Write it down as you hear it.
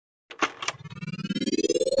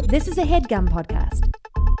This is a HeadGum podcast.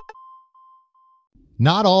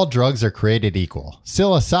 Not all drugs are created equal.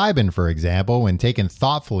 Psilocybin, for example, when taken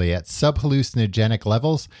thoughtfully at subhallucinogenic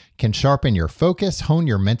levels, can sharpen your focus, hone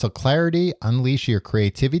your mental clarity, unleash your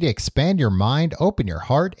creativity, expand your mind, open your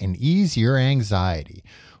heart, and ease your anxiety.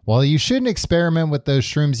 While you shouldn't experiment with those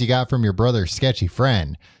shrooms you got from your brother's sketchy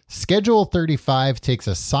friend, Schedule 35 takes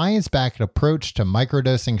a science-backed approach to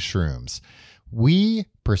microdosing shrooms. We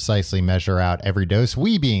precisely measure out every dose,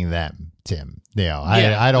 we being them, Tim.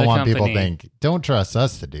 I don't want people to think, don't trust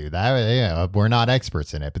us to do that. We're not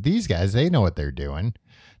experts in it. But these guys, they know what they're doing.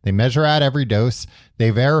 They measure out every dose.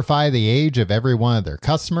 They verify the age of every one of their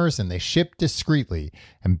customers, and they ship discreetly.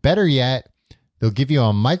 And better yet, they'll give you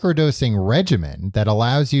a microdosing regimen that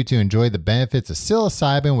allows you to enjoy the benefits of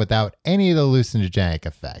psilocybin without any of the hallucinogenic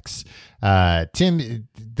effects. Tim,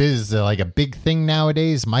 this is like a big thing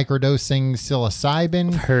nowadays, microdosing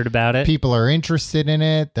psilocybin. I've heard about it. People are interested in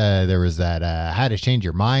it. There was that How to Change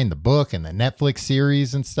Your Mind, the book, and the Netflix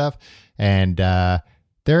series and stuff. And there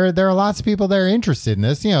are lots of people that are interested in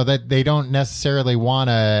this, that they don't necessarily want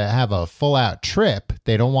to have a full out trip.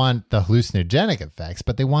 They don't want the hallucinogenic effects,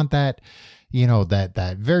 but they want that,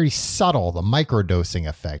 that very subtle, the microdosing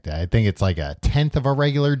effect. I think it's like a tenth of a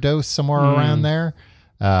regular dose, somewhere around there.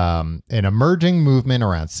 An emerging movement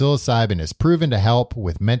around psilocybin is proven to help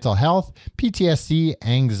with mental health, PTSD,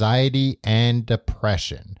 anxiety, and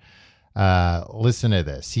depression. Listen to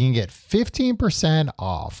this. You can get 15%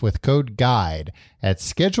 off with code GUIDE at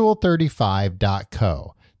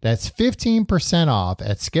schedule35.co. That's 15% off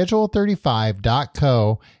at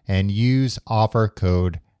schedule35.co and use offer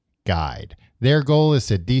code GUIDE. Their goal is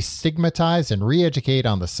to destigmatize and re-educate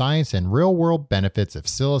on the science and real-world benefits of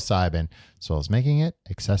psilocybin, as well as making it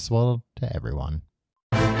accessible to everyone.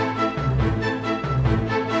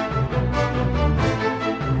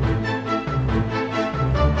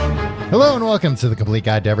 Hello and welcome to The Complete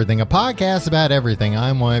Guide to Everything, a podcast about everything.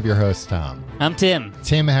 I'm one of your hosts, Tom. I'm Tim.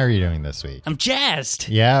 Tim, how are you doing this week? I'm jazzed.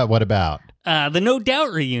 Yeah, what about? The No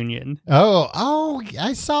Doubt reunion. Oh,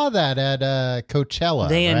 I saw that at Coachella.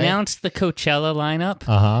 They right? announced the Coachella lineup.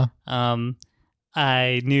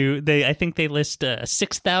 I think they list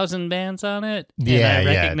 6,000 bands on it. Yeah, and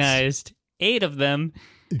I recognized 8 of them.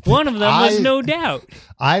 One of them was No Doubt.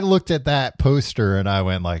 I looked at that poster and I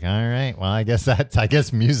went like, all right, well, I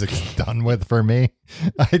guess music's done with for me.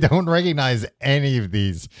 I don't recognize any of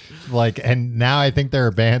these. And now I think there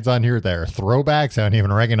are bands on here that are throwbacks. I don't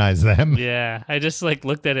even recognize them. Yeah, I just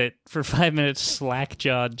looked at it for 5 minutes,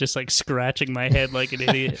 slack-jawed, just scratching my head like an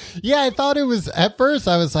idiot. Yeah, I thought it was, at first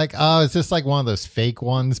I was like, oh, is this like one of those fake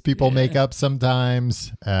ones people make up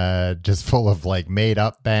sometimes? Just full of made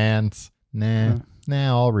up bands.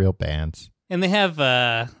 Nah, all real bands. And they have,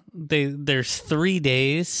 there's 3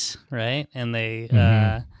 days, right? And they,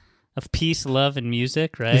 of peace, love, and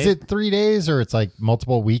music, right? Is it 3 days or it's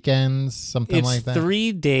multiple weekends, something like that? It's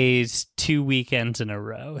 3 days, 2 weekends in a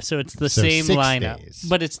row. So it's the same 6 lineup. days.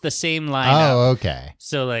 But it's the same lineup. Oh, okay.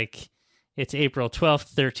 So it's April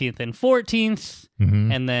 12th, 13th, and 14th,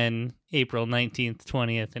 and then April 19th,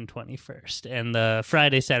 20th, and 21st. And the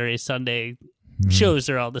Friday, Saturday, Sunday shows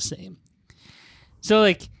are all the same.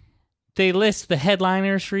 So they list the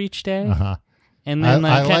headliners for each day. And then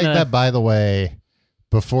I like that, by the way.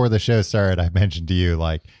 Before the show started, I mentioned to you,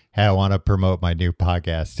 hey, I want to promote my new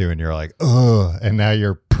podcast too. And you're like, ugh. And now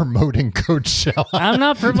you're promoting Coachella. I'm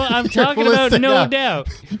not promoting. I'm talking about No Doubt.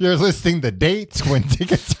 You're listing the dates when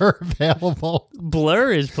tickets are available.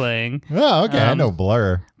 Blur is playing. Oh, okay. I know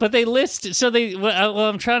Blur. But they list,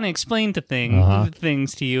 I'm trying to explain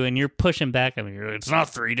things to you, and you're pushing back on me. You're like, it's not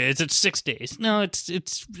 3 days, it's 6 days. No,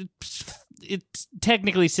 it's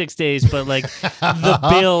technically 6 days, but the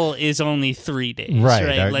bill is only 3 days.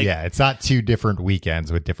 Right. Yeah, it's not 2 different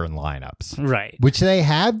weekends with different lineups. Right. Which they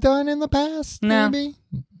have done in the past, maybe?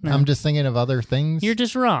 No. I'm just thinking of other things. You're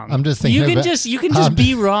just wrong. I'm just thinking you can just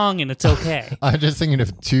be wrong and it's okay. I'm just thinking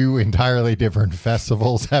of 2 entirely different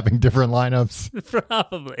festivals having different lineups.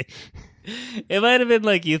 Probably. It might have been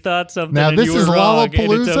you thought something now, and this you were is wrong,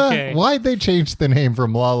 Lollapalooza? and it's okay. Why'd they change the name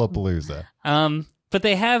from Lollapalooza? But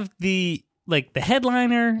they have the the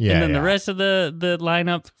headliner and then the rest of the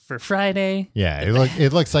lineup for Friday. Yeah,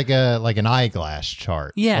 it looks like an eyeglass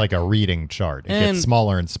chart. Yeah. Like a reading chart. It gets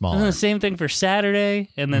smaller and smaller. And the same thing for Saturday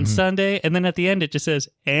and then Sunday, and then at the end it just says,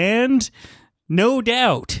 and No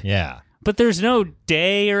Doubt. Yeah. But there's no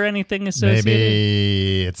day or anything associated.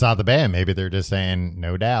 Maybe it's not the band. Maybe they're just saying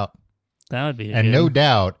No Doubt. That would be and good. No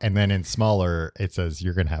Doubt, and then in smaller it says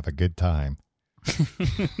you're gonna have a good time.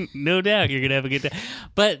 No doubt you're going to have a good time.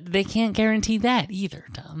 But they can't guarantee that either,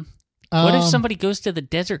 Tom. What if somebody goes to the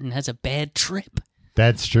desert and has a bad trip?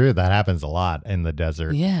 That's true. That happens a lot in the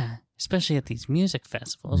desert. Yeah, especially at these music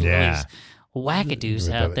festivals. Yeah. All these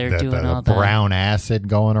wackadoos out there doing all the that. brown acid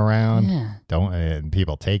going around. Yeah. And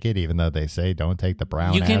people take it, even though they say don't take the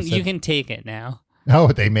brown acid. You can take it now.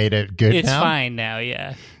 Oh, they made it good It's now? fine now,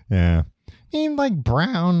 yeah. Yeah. I mean, like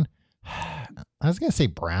brown... I was going to say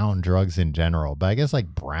brown drugs in general, but I guess like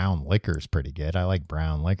brown liquor is pretty good. I like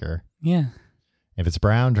brown liquor. Yeah. If it's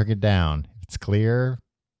brown, drink it down. If it's clear...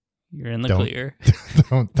 You're in the clear.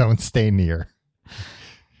 don't stay near.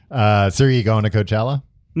 So are you going to Coachella?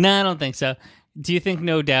 No, I don't think so. Do you think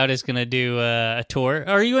No Doubt is going to do a tour?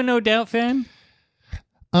 Are you a No Doubt fan?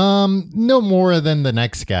 No more than the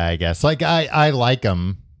next guy, I guess. Like I like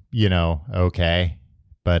him, okay,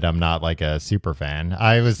 but I'm not like a super fan.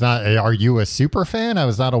 I was not. Are you a super fan? I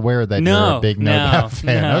was not aware that you're a big No Doubt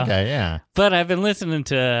fan. No. Okay, yeah. But I've been listening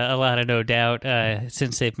to a lot of No Doubt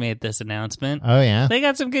since they've made this announcement. Oh yeah, they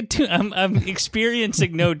got some good I'm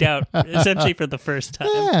experiencing No Doubt essentially for the first time.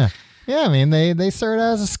 Yeah. Yeah, I mean, they started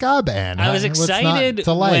out as a ska band. I was excited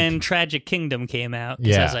when Tragic Kingdom came out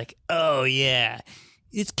because I was like, oh, yeah,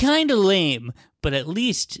 it's kind of lame, but at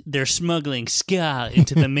least they're smuggling ska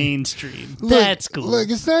into the mainstream. That's cool. Look,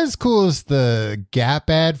 it's not as cool as the Gap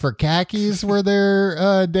ad for khakis where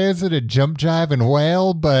they're dancing a jump, jive, and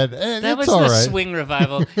wail, but that was all the right. swing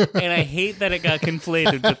revival, and I hate that it got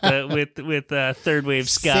conflated with third wave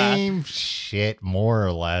ska. Same shit, more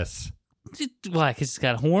or less. Why? Because it's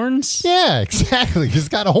got horns? Yeah, exactly. It's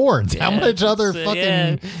got horns. How much other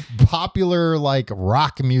fucking popular like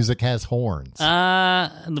rock music has horns?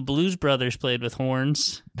 The Blues Brothers played with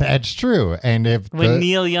horns. That's true. And when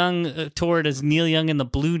Neil Young toured as Neil Young and the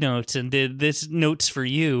Blue Notes and did this Notes for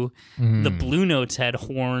You, the Blue Notes had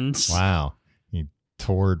horns. Wow, he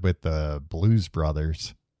toured with the Blues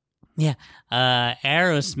Brothers. Yeah,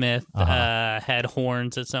 Aerosmith had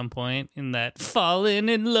horns at some point in that "Falling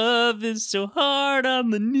in Love is so hard on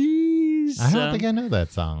the knees." I don't think I know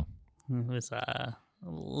that song. It was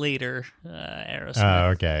later Aerosmith.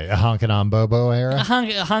 Oh, okay, a Honkin' on Bobo era.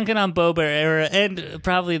 Honkin' on Bobo era, and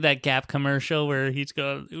probably that Gap commercial where he's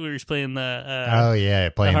playing the playing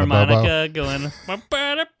the harmonica, going.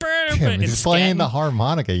 He's playing the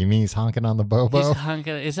harmonica. You mean he's honking on the Bobo?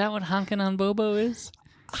 Is that what Honkin' on Bobo is?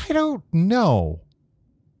 I don't know.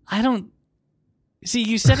 See,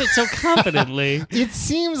 you said it so confidently. It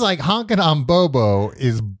seems like Honkin' on Bobo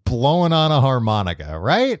is blowing on a harmonica,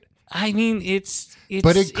 right? I mean,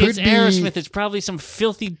 but it could be Aerosmith. It's probably some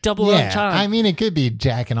filthy double entendre. I mean, it could be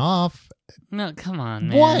jacking off. No, come on,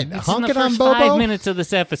 man. What? It's Honkin' in the first on Bobo? 5 minutes of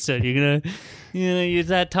this episode. You're gonna use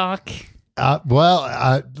that talk?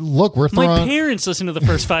 Look, we're throwing... My parents listen to the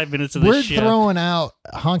first 5 minutes of this show. We're throwing out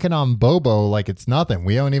Honkin' on Bobo like it's nothing.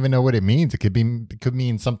 We don't even know what it means. It could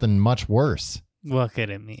mean something much worse. What could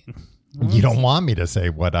it mean? You don't want me to say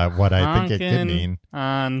what I think it could mean.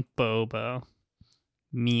 On Bobo.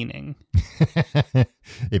 Meaning.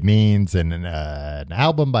 It means an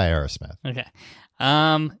album by Aerosmith. Okay.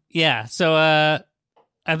 Yeah, so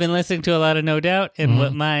I've been listening to a lot of No Doubt, and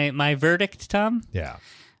what my verdict, Tom? Yeah.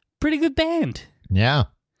 Pretty good band. Yeah.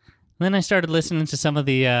 Then I started listening to some of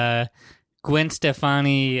the Gwen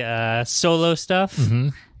Stefani solo stuff. Mm-hmm.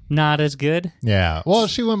 Not as good. Yeah. Well,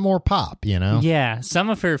 she went more pop, Yeah.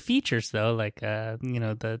 Some of her features, though, like,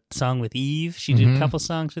 the song with Eve. She did a couple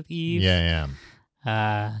songs with Eve. Yeah.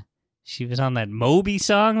 She was on that Moby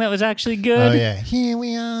song that was actually good. Oh, yeah. Here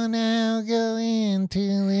we are now going to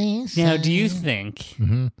the Now, do you think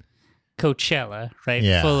Coachella,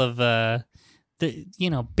 right, full of...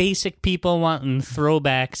 basic people wanting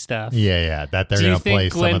throwback stuff. Yeah, that they're going to play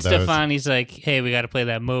some Gwen of those. Stefani's like, hey, we got to play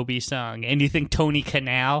that Moby song. And you think Tony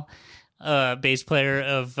Kanal, bass player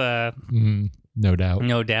of No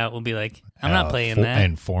Doubt, will be like, I'm not playing that.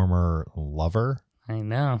 And former lover. I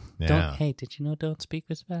know. Yeah. Hey, did you know Don't Speak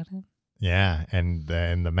was about him? Yeah, and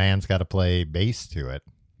the man's got to play bass to it.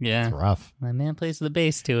 Yeah. It's rough. My man plays the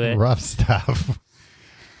bass to it. Rough stuff.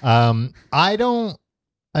 I don't...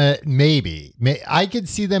 maybe I could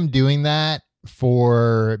see them doing that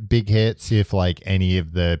for big hits if like any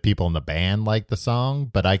of the people in the band like the song,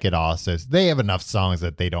 but I could also, they have enough songs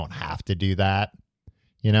that they don't have to do that,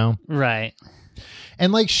 Right.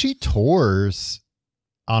 And like she tours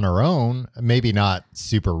on her own, maybe not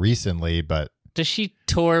super recently, but does she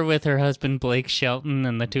tour with her husband Blake Shelton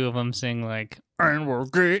and the two of them sing like, and we're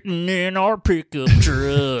getting in our pickup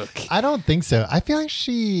truck? I don't think so. I feel like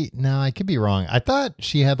I could be wrong. I thought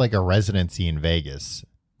she had like a residency in Vegas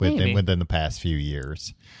within the past few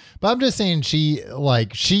years. But I'm just saying she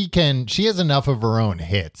has enough of her own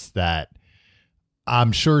hits that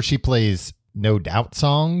I'm sure she plays No Doubt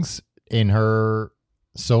songs in her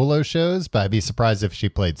solo shows, but I'd be surprised if she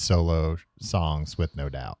played solo songs with No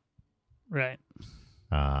Doubt. Right.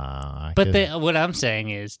 But what I'm saying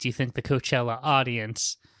is, do you think the Coachella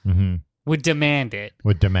audience mm-hmm. would demand it?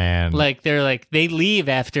 Would demand. Like, they leave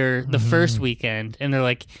after the first weekend, and they're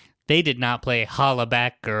like, they did not play Holla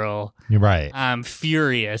Back Girl. Right. I'm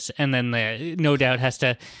furious. And then the No Doubt has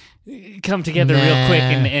to come together real quick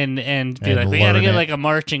and be like, we got to get like a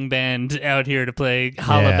marching band out here to play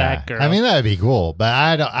Holla Back Girl. I mean, that would be cool, but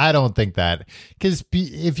I don't think that, because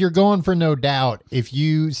if you're going for No Doubt, if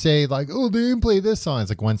you say like, oh, they didn't play this song,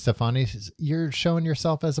 it's like Gwen Stefani, you're showing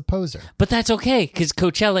yourself as a poser. But that's okay, because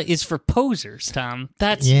Coachella is for posers, Tom.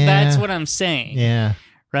 That's what I'm saying. Yeah.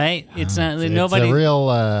 Right? It's not nobody. It's a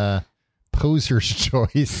real poser's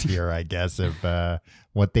choice here, I guess, of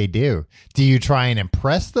what they do. Do you try and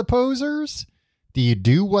impress the posers? Do you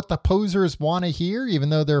do what the posers want to hear, even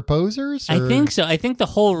though they're posers? Or? I think so. I think the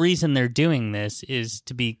whole reason they're doing this is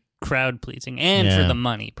to be crowd pleasing and for the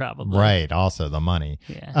money, probably. Right. Also the money.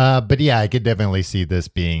 Yeah. But yeah, I could definitely see this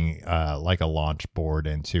being like a launch board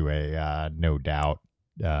into a No Doubt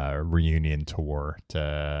reunion tour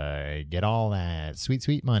to get all that sweet,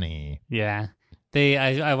 sweet money. Yeah.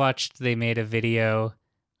 I watched, they made a video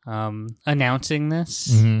announcing this.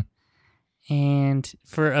 Mm-hmm. And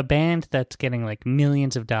for a band that's getting like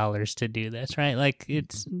millions of dollars to do this, right? Like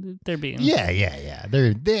they're being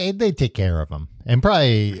they take care of them, and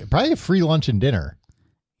probably a free lunch and dinner.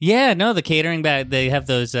 Yeah, no, the catering bag, they have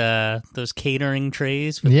those catering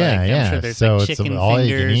trays with I'm sure there's so like chicken it's all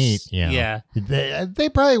fingers. You can eat. Yeah. They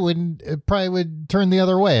probably would turn the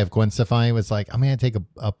other way if Gwen Stefani was like, I'm gonna take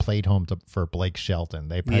a plate home for Blake Shelton.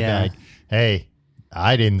 They probably be like, hey,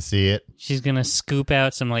 I didn't see it. She's gonna scoop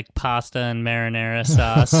out some like pasta and marinara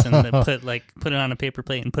sauce and then put it on a paper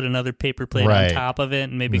plate and put another paper plate on top of it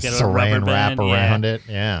and maybe get a rubber band around it.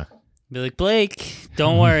 Yeah. Be like, Blake,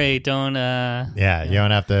 don't worry, don't. Yeah, you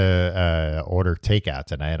don't have to order takeout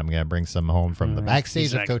tonight. I'm gonna bring some home from the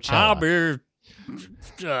backstage of Coachella. I'll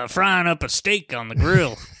be frying up a steak on the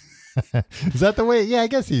grill. Is that the way? Yeah, I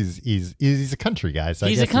guess he's a country guy. So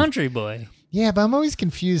he's a country boy. Yeah, but I'm always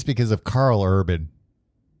confused because of Carl Urban.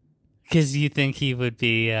 Because you think he would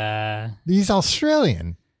be... He's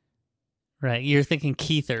Australian. Right, you're thinking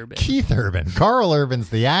Keith Urban. Keith Urban. Carl Urban's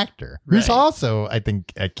the actor. Who's also, I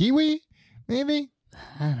think, a Kiwi, maybe?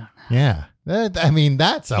 I don't know. Yeah.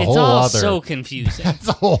 That's it's all so confusing. That's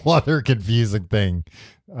a whole other confusing thing.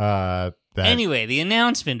 Anyway, the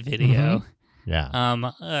announcement video.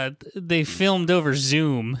 Mm-hmm. Yeah. They filmed over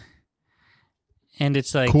Zoom. And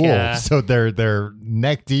it's like... Cool. So they're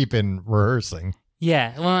neck deep in rehearsing.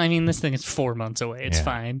 Yeah, well, I mean, this thing is 4 months away. It's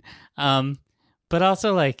fine. But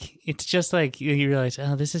also, like, it's just like you realize,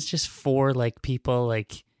 oh, this is just for like people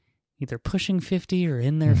like either pushing 50 or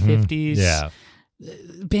in their 50s. Yeah,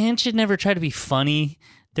 bands should never try to be funny.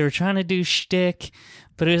 They were trying to do shtick,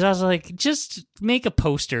 but it was also like, just make a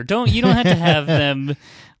poster. You don't have to have them.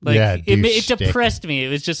 Like, it depressed me. It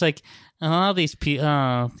was just like, oh, these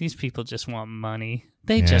people just want money.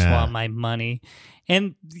 They just want my money,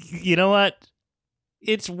 and you know what?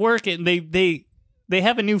 It's working. They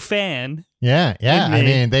have a new fan. Yeah. I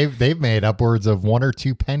mean, they've made upwards of 1 or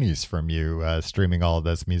 2 pennies from you streaming all of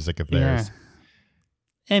this music of theirs.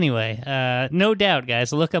 Yeah. Anyway, No Doubt,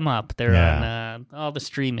 guys, look them up. They're on all the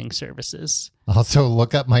streaming services. Also,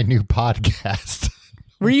 look up my new podcast.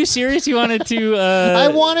 Were you serious? You wanted to? I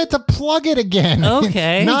wanted to plug it again.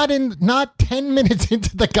 Okay. Not 10 minutes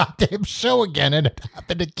into the goddamn show again, and it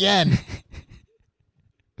happened again.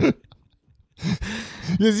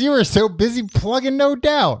 Because you were so busy plugging No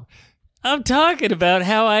Doubt. I'm talking about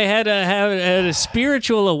how I had a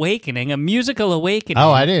spiritual awakening, a musical awakening.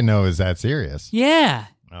 Oh, I didn't know it was that serious. Yeah.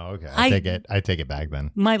 Oh, okay. I take it back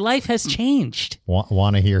then. My life has changed.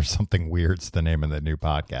 Want to hear something weird's the name of the new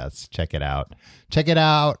podcast. Check it out. Check it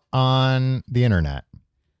out on the internet.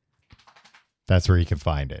 That's where you can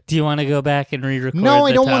find it. Do you want to go back and re-record? No,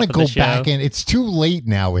 I don't want to go back in. It's too late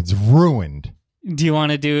now. It's ruined. Do you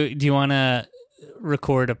want to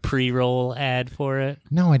record a pre-roll ad for it?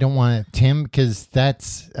 No, I don't want it, Tim, because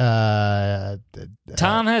that's Tom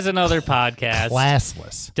has another podcast.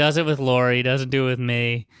 Classless. Does it with Lori, doesn't do it with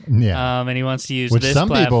me. Yeah. And he wants to use Which this some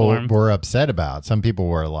platform. people were upset about. Some people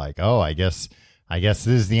were like, "Oh, I guess this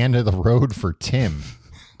is the end of the road for Tim."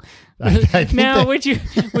 Now, would you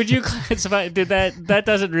classify? Did that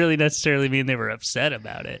doesn't really necessarily mean they were upset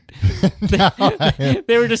about it.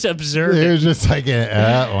 They were just observing. It was just like,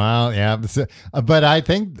 well, yeah. But I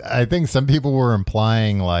think some people were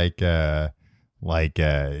implying like I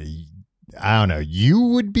don't know, you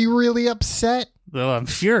would be really upset Well, I'm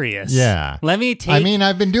furious. Yeah.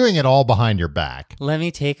 I've been doing it all behind your back. Let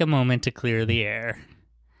me take a moment to clear the air.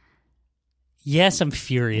 Yes, I'm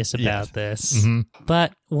furious about this,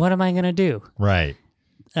 but what am I going to do? Right.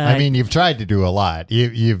 You've tried to do a lot.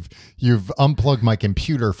 You've unplugged my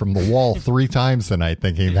computer from the wall 3 times tonight,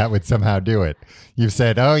 thinking that would somehow do it. You've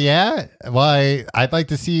said, "Oh yeah, well, I'd like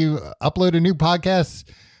to see you upload a new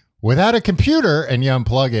without a computer," and you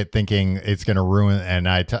unplug it, thinking it's going to ruin. And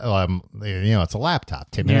it's a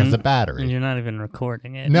laptop. Tim has a battery, and you're not even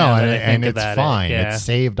recording it. No, and it's fine. It's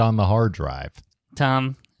saved on the hard drive.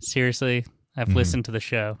 Tom, seriously, I've listened to the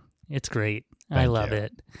show. It's great. I love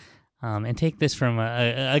it. And take this from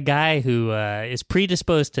a guy who is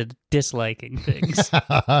predisposed to disliking things.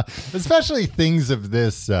 Especially things of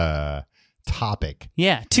this topic.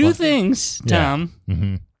 Yeah, two things, Tom,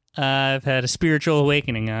 I've had a spiritual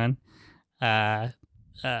awakening on.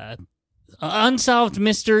 Unsolved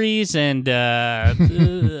mysteries and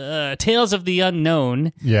tales of the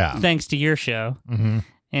unknown, thanks to your show.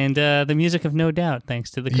 And the music of No Doubt, thanks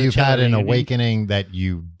to the Coachella You've had an reunion. awakening that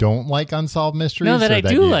you don't like unsolved mysteries? No, that I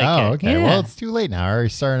do like it. Oh, okay. Yeah. Well, it's too late now. I already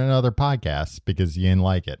started another podcast because you didn't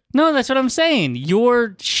like it. No, that's what I'm saying.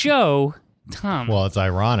 Your show, Tom. Well, it's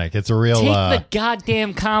ironic. It's a real... Take the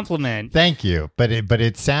goddamn compliment. Thank you. But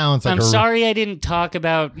it sounds like... I'm sorry I didn't talk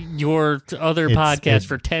about your other podcast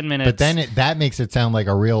for 10 minutes. But then that makes it sound like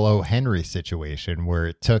a real O. Henry situation where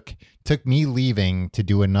it took me leaving to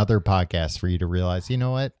do another podcast for you to realize, you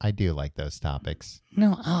know what? I do like those topics.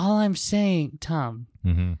 No, all I'm saying, Tom,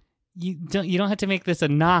 you don't have to make this a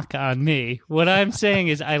knock on me. What I'm saying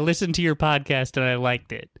is I listened to your podcast and I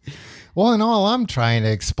liked it. Well, and all I'm trying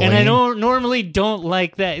to explain... And I normally don't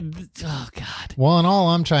like that. Oh, God. Well, and all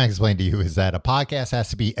I'm trying to explain to you is that a podcast has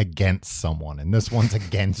to be against someone, and this one's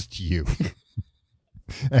against you.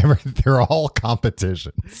 They're all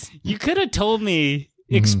competitions. You could have told me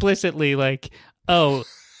explicitly, like, oh,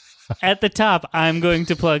 at the top, I'm going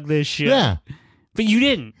to plug this show. Yeah. But you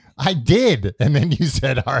didn't. I did. And then you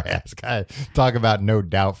said, all right, let's talk about No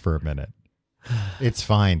Doubt for a minute. It's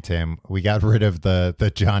fine, Tim. We got rid of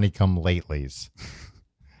the Johnny Come Latelys.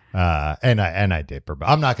 And I did.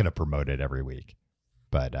 I'm not going to promote it every week.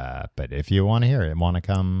 But if you want to hear it, want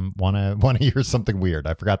to hear something weird,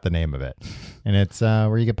 I forgot the name of it. And it's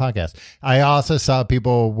where you get podcasts. I also saw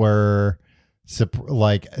people were...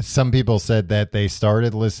 like some people said that they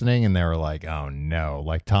started listening and they were like, oh no,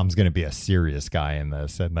 like Tom's going to be a serious guy in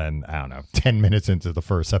this. And then I don't know, 10 minutes into the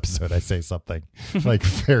first episode, I say something like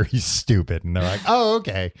very stupid. And they're like, oh,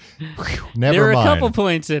 okay. Whew, never mind. There were a couple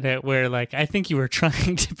points in it where like, I think you were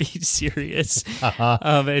trying to be serious.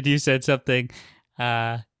 And you said something,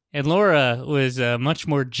 and Laura was much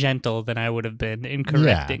more gentle than I would have been in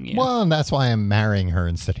correcting you. Well, and that's why I'm marrying her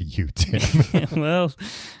instead of you, Tim. Well...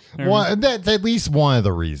 that's at least one of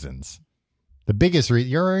the reasons. The biggest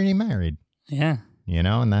reason, you're already married. Yeah.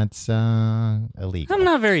 And that's illegal. I'm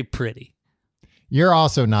not very pretty. You're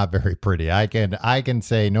also not very pretty. I can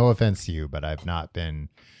say no offense to you, but I've not been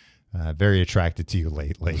very attracted to you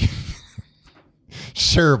lately.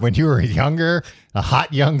 Sure, when you were younger, a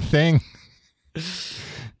hot young thing.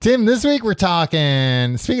 Tim, this week we're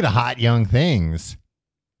talking, speaking of hot young things,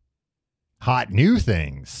 hot new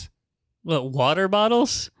things. What, water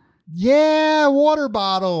bottles? Yeah, water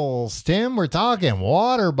bottles. Tim, we're talking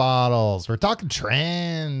water bottles. We're talking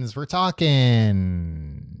trends. We're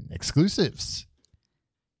talking exclusives.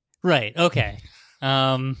 Right. Okay.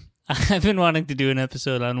 I've been wanting to do an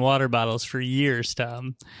episode on water bottles for years,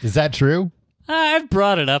 Tom. Is that true? I've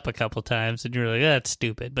brought it up a couple times and you're like, that's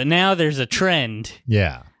stupid. But now there's a trend.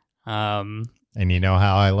 Yeah. And you know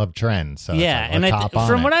how I love trends. So yeah. And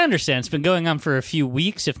from what I understand, it's been going on for a few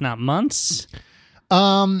weeks, if not months.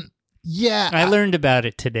 Yeah. I learned about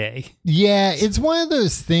it today. Yeah. It's one of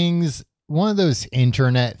those things, one of those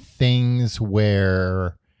internet things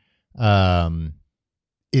where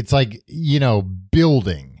it's like,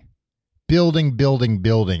 building.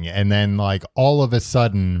 And then like all of a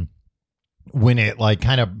sudden when it like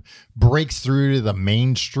kind of breaks through to the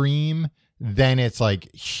mainstream, then it's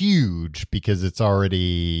like huge because it's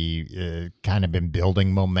already kind of been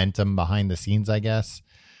building momentum behind the scenes, I guess.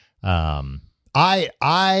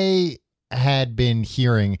 I had been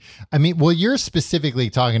hearing, you're specifically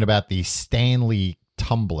talking about the Stanley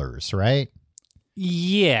tumblers, right?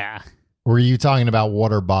 Yeah. Were you talking about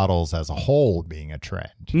water bottles as a whole being a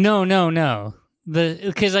trend? No.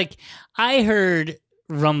 Because like I heard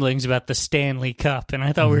rumblings about the Stanley Cup, and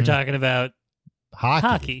I thought we were talking about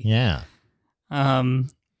hockey. Yeah.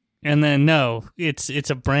 And then no, it's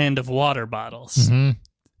a brand of water bottles. Mm-hmm.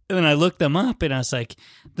 And then I looked them up, and I was like,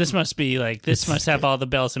 this must have all the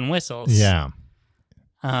bells and whistles. Yeah.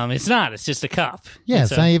 It's not. It's just a cup. Yeah,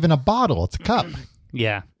 it's not even a bottle. It's a cup.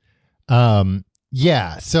 Yeah.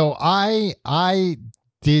 Yeah. So I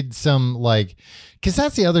did some like, because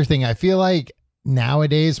that's the other thing. I feel like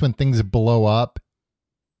nowadays when things blow up,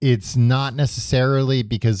 it's not necessarily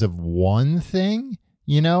because of one thing.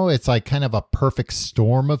 You know, it's like kind of a perfect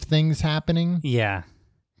storm of things happening. Yeah.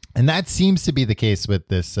 And that seems to be the case with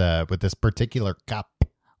this particular cup.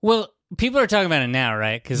 Well, people are talking about it now,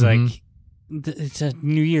 right? Because like it's a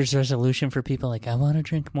New Year's resolution for people. Like, I want to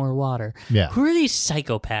drink more water. Yeah. Who are these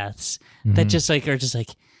psychopaths that just like are just like,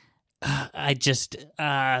 I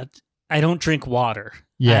don't drink water.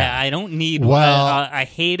 Yeah. I don't need. Well, I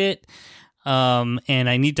hate it. And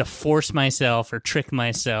I need to force myself or trick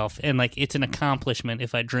myself, and like it's an accomplishment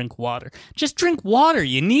if I drink water. Just drink water.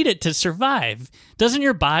 You need it to survive. Doesn't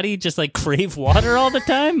your body just like crave water all the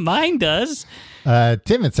time? Mine does.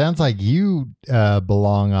 Tim, it sounds like you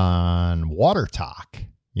belong on Water Talk.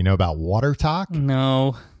 You know about Water Talk?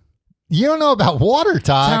 No. You don't know about Water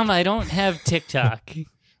Talk? Tom, I don't have TikTok.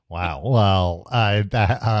 Wow. Well,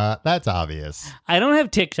 that's obvious. I don't have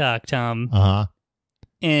TikTok, Tom. Uh-huh.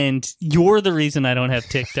 And you're the reason I don't have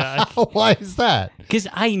TikTok. Why is that? Because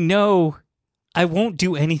I know I won't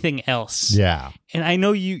do anything else. Yeah. And I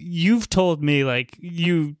know you've told me like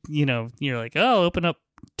you're like, oh, open up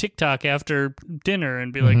TikTok after dinner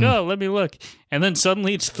and be like, oh, let me look. And then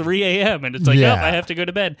suddenly it's 3 a.m. and it's like, oh, I have to go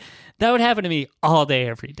to bed. That would happen to me all day,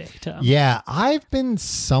 every day, Tom. Yeah. I've been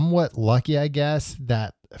somewhat lucky, I guess,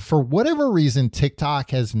 that for whatever reason,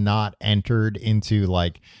 TikTok has not entered into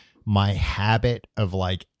like my habit of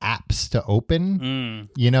like apps to open.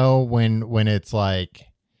 You know, when it's like,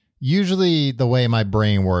 usually the way my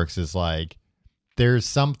brain works is like there's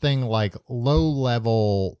something like low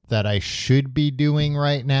level that I should be doing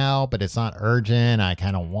right now, but it's not urgent. I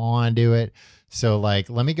kind of want to do it. So like,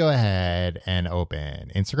 let me go ahead and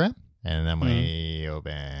open Instagram, and then let me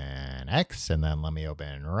open X, and then let me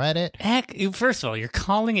open Reddit. First of all, you're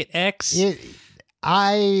calling it X?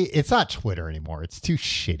 It's not Twitter anymore. It's too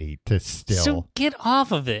shitty to still. So get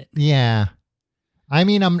off of it. Yeah. I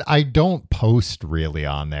mean, I don't post really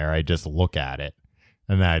on there. I just look at it.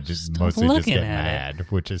 And then I just mostly just get mad,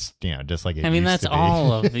 which is, just like it used that's to be.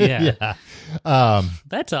 all of it. Yeah. Yeah.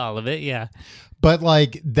 That's all of it. Yeah. But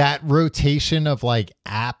like that rotation of like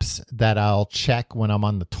apps that I'll check when I'm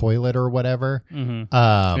on the toilet or whatever.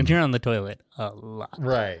 And you're on the toilet a lot.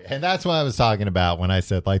 Right. And that's what I was talking about when I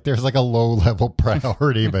said like there's like a low level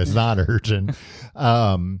priority, but it's not urgent.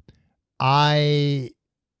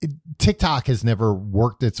 TikTok has never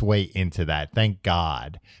worked its way into that. Thank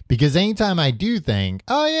God. Because anytime I do think,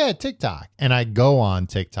 oh yeah, TikTok, and I go on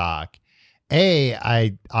TikTok,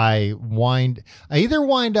 I either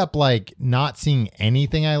wind up like not seeing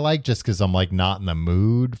anything I like just because I'm like not in the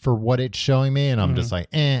mood for what it's showing me, and I'm just like,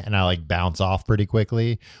 and I like bounce off pretty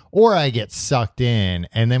quickly, or I get sucked in.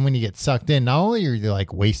 And then when you get sucked in, not only are you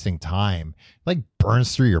like wasting time, it like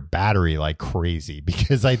burns through your battery like crazy,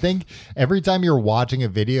 because I think every time you're watching a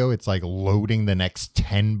video, it's like loading the next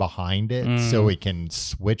 10 behind it so it can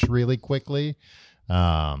switch really quickly.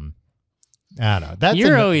 I don't know.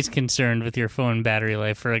 You're always concerned with your phone battery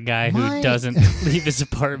life for a guy who doesn't leave his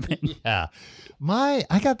apartment. Yeah.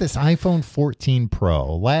 I got this iPhone 14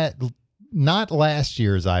 Pro. Not last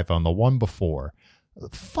year's iPhone, the one before.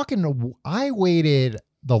 I waited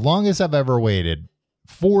the longest I've ever waited,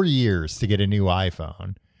 4 years to get a new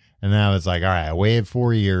iPhone. And then I was like, all right, I waited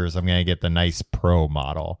 4 years. I'm going to get the nice Pro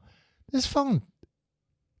model. This phone,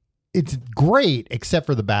 it's great except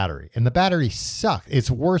for the battery, and the battery sucks. It's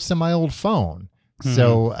worse than my old phone.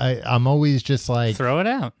 So I'm always just like, throw it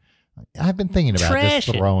out. I've been thinking about Trash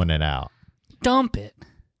just throwing it out. Dump it.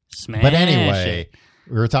 Smash But anyway, it.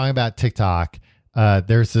 we were talking about TikTok.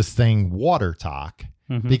 There's this thing, Water Talk,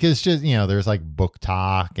 because just, there's like Book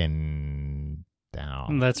Talk and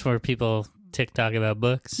that's where people TikTok about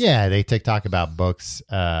books. Yeah, they TikTok about books.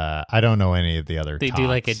 I don't know any of the other They do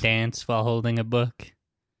like a dance while holding a book.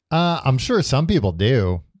 I'm sure some people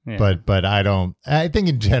do, but I don't. I think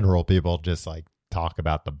in general, people just like talk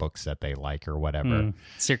about the books that they like or whatever.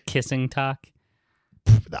 Is there kissing talk?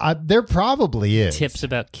 There probably is. Tips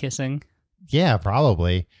about kissing? Yeah,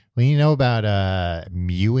 probably. Well, you know about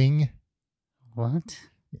mewing? What?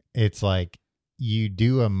 It's like you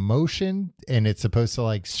do a motion and it's supposed to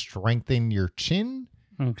like strengthen your chin.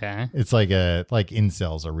 Okay. It's like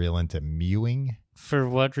incels are real into mewing. For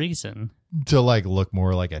what reason? To like look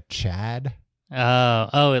more like a Chad.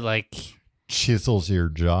 Oh, it like chisels your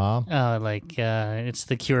jaw. Oh, like it's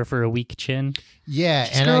the cure for a weak chin. Yeah,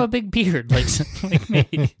 just grow a big beard like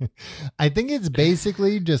me. I think it's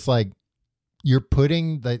basically just like you're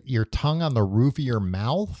putting your tongue on the roof of your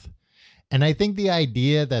mouth. And I think the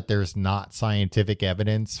idea that there's not scientific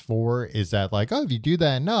evidence for is that like, oh, if you do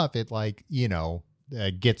that enough, it like,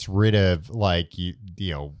 gets rid of like,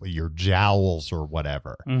 your jowls or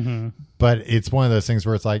whatever. Mm-hmm. But it's one of those things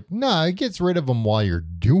where it's like, no, it gets rid of them while you're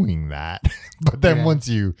doing that. But then once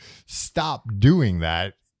you stop doing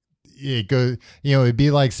that, it goes, it'd be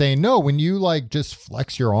like saying, no, when you like just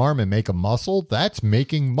flex your arm and make a muscle, that's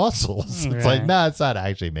making muscles. It's like, no, it's not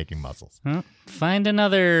actually making muscles. Well, find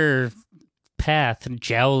another path,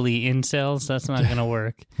 jowly incels. That's not going to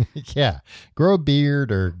work. Yeah. Grow a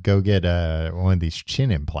beard or go get one of these chin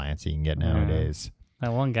implants you can get nowadays.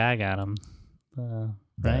 That one guy got them.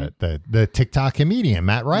 Right? The TikTok comedian,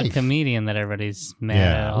 Matt Rife. The comedian that everybody's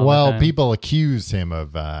mad at all well, the time. people accuse him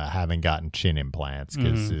of having gotten chin implants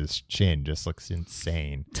because his chin just looks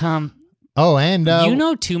insane. Tom. Oh, and... you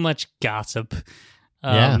know too much gossip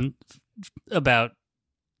about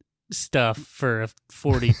stuff for a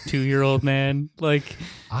 42-year-old man. Like,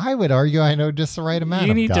 I would argue I know just the right amount.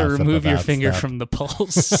 You need to remove your finger stuff from the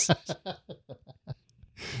pulse.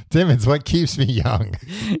 Tim, it's what keeps me young.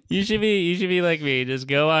 You should be like me. Just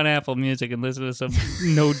go on Apple Music and listen to some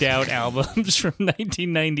No Doubt albums from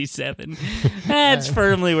 1997. That's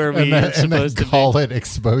firmly where we are supposed to call it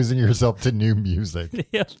exposing yourself to new music.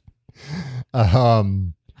 Yeah.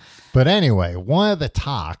 But anyway, one of the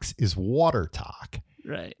talks is water talk.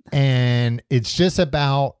 Right. And it's just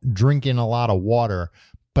about drinking a lot of water,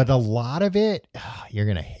 but a lot of it, you're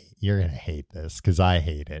going to hate this because I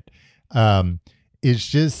hate it. It's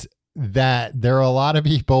just that there are a lot of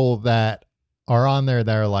people that are on there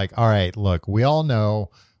that are like, all right, look, we all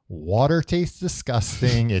know water tastes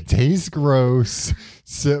disgusting. It tastes gross,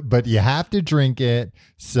 but you have to drink it.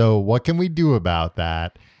 So what can we do about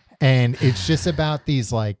that? And it's just about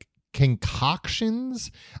these like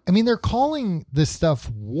concoctions. I mean, they're calling this stuff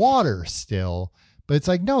water still, but it's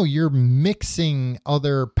like, no, you're mixing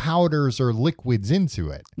other powders or liquids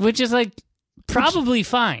into it. Which is like probably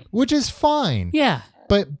fine. Which is fine. Yeah.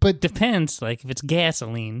 But depends, like if it's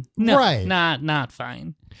gasoline. No, right. Not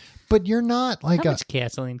fine. But you're not like how much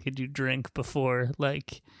gasoline could you drink before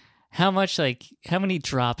how many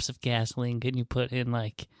drops of gasoline can you put in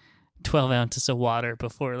 12 ounces of water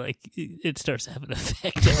before it starts having an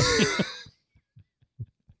effect on you?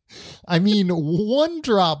 I mean, one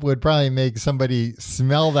drop would probably make somebody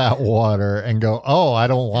smell that water and go, "Oh, I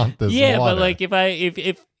don't want this." Yeah, water. but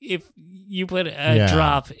if you put a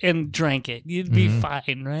drop and drank it, you'd be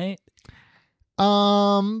fine, right?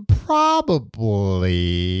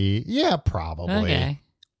 Probably. Yeah, probably. Okay.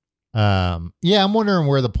 Yeah, I'm wondering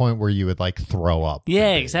where the point where you would throw up.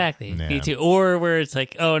 Yeah, exactly. Yeah. Me too. Or where it's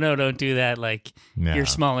oh no, don't do that. Your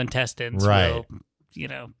small intestines will,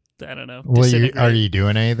 I don't know. Well, are you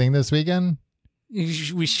doing anything this weekend?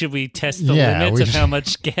 Should we test the limits of how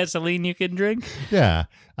much gasoline you can drink? Yeah,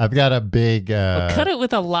 I've got a big. Cut it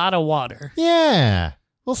with a lot of water. Yeah,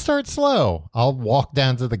 we'll start slow. I'll walk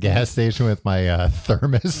down to the gas station with my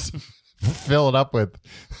thermos, fill it up with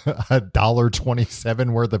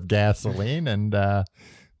 $1.27 worth of gasoline, and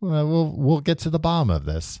we'll get to the bottom of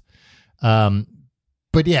this.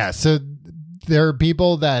 But yeah, so there are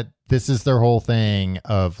people that this is their whole thing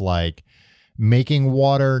of making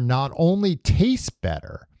water not only taste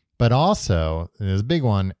better, but also, there's a big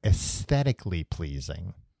one, aesthetically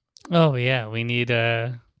pleasing. Oh yeah, we need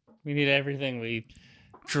everything we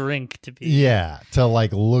drink to be to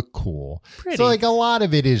look cool. Pretty. So a lot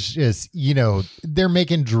of it is just they're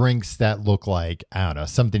making drinks that look like, I don't know,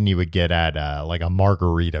 something you would get at a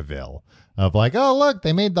Margaritaville of oh look,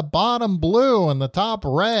 they made the bottom blue and the top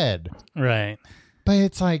red, right? But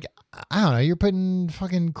it's I don't know, you're putting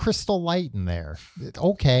fucking Crystal Light in there.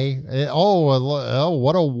 Okay. Oh,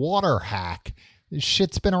 what a water hack. This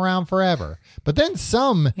shit's been around forever. But then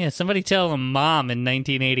some... Yeah, somebody tell a mom in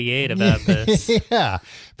 1988 about this. Yeah.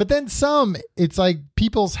 But then some, it's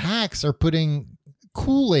people's hacks are putting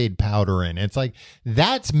Kool-Aid powder in. It's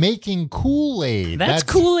that's making Kool-Aid. That's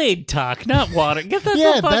Kool-Aid talk, not water. Get that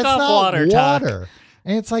the fuck that's off not water talk.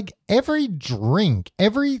 And it's every drink,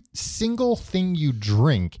 every single thing you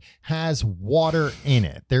drink has water in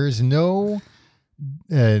it. There's no,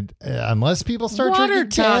 unless people start water drinking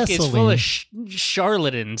talk gasoline. is full of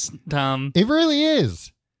charlatans, Tom. It really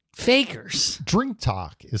is. Fakers. Drink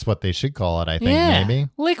talk is what they should call it, I think, maybe.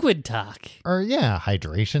 Liquid talk. Or,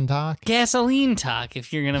 hydration talk. Gasoline talk,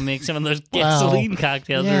 if you're going to make some of those gasoline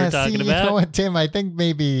cocktails we were talking about. You know what, Tim? I think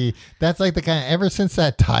maybe that's the kind of, ever since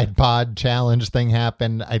that Tide Pod challenge thing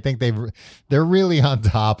happened, I think they're really on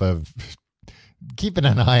top of keeping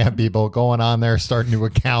an eye on people going on there, starting new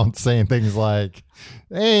accounts, saying things like,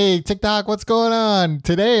 "Hey, TikTok, what's going on?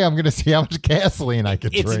 Today I'm going to see how much gasoline I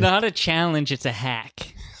can drink." It's not a challenge, it's a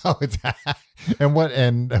hack. Oh, it's and what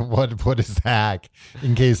is the hack?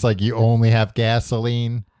 In case like you only have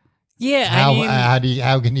gasoline? Yeah,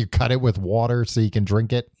 how can you cut it with water so you can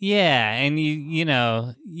drink it? Yeah, and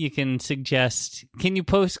you can suggest. Can you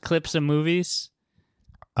post clips of movies?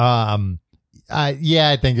 Yeah,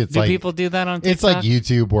 I think it's do like people do that on TikTok? It's like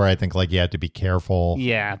YouTube where I think like you have to be careful.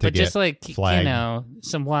 Yeah, but just like flagged.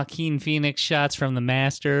 Some Joaquin Phoenix shots from The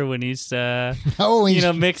Master when he's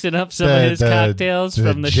mixing up some of his cocktails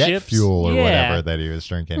from the jet ships. Fuel or whatever that he was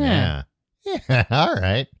drinking. Yeah. All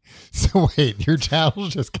right. So wait, your channel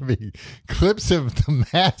just gonna be clips of The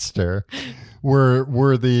Master,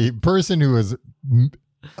 where the person who was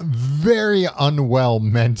very unwell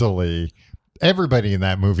mentally. Everybody in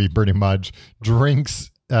that movie pretty much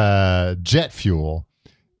drinks jet fuel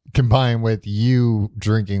combined with you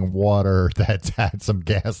drinking water that's had some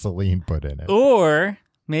gasoline put in it. Or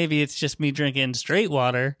maybe it's just me drinking straight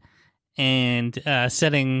water and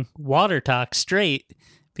setting water talk straight,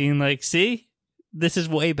 being like, see, this is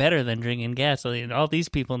way better than drinking gasoline. All these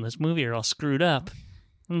people in this movie are all screwed up.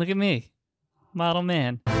 And look at me, model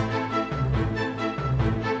man.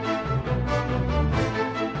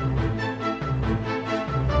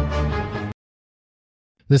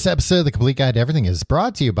 This episode of The Complete Guide to Everything is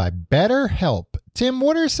brought to you by BetterHelp. Tim,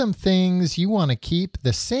 what are some things you want to keep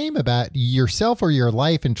the same about yourself or your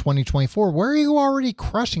life in 2024? Where are you already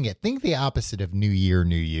crushing it? Think the opposite of New Year,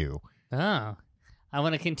 New You. Oh, I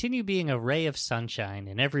want to continue being a ray of sunshine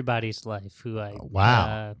in everybody's life who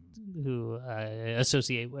I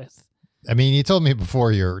associate with. I mean, you told me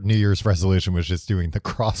before your New Year's resolution was just doing the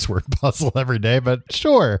crossword puzzle every day, but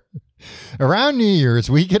sure. Around New Year's,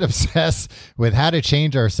 we get obsessed with how to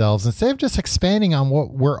change ourselves instead of just expanding on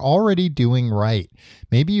what we're already doing right.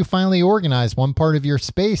 Maybe you finally organize one part of your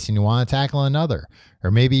space and you want to tackle another. Or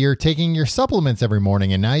maybe you're taking your supplements every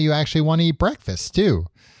morning and now you actually want to eat breakfast too.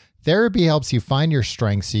 Therapy helps you find your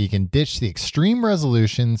strengths so you can ditch the extreme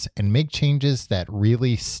resolutions and make changes that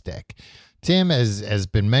really stick. Tim, as has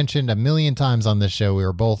been mentioned a million times on this show, we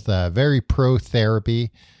are both very pro-therapy.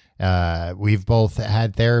 We've both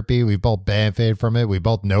had therapy. We've both benefited from it. We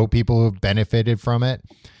both know people who've benefited from it.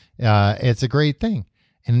 It's a great thing.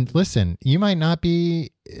 And listen, you might not be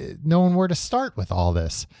knowing where to start with all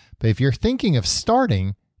this, but if you're thinking of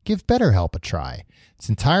starting, give BetterHelp a try. It's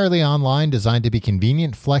entirely online, designed to be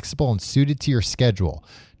convenient, flexible, and suited to your schedule.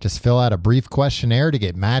 Just fill out a brief questionnaire to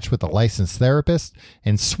get matched with a licensed therapist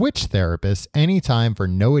and switch therapists anytime for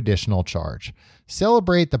no additional charge.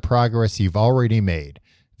 Celebrate the progress you've already made.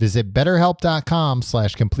 Visit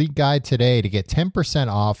BetterHelp.com/complete guide today to get 10%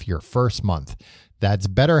 off your first month. That's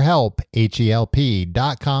BetterHelp,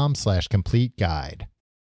 HELP.com/complete guide.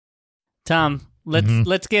 Tom,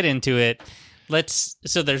 let's get into it.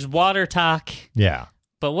 So there's water talk. Yeah.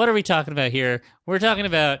 But what are we talking about here? We're talking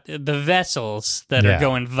about the vessels that are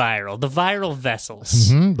going viral. The viral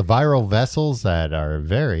vessels. Mm-hmm. The viral vessels that are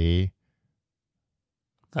very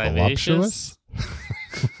voluptuous.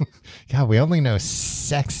 God, we only know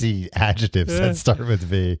sexy adjectives that start with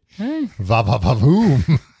V.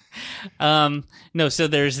 Va-va-va-voom. No, so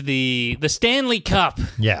there's the Stanley Cup.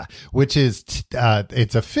 Yeah, which is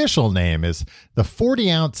its official name is the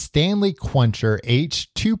 40-ounce Stanley Quencher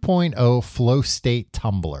H2.0 Flow State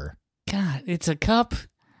Tumbler. God, it's a cup?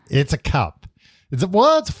 It's a cup. It's a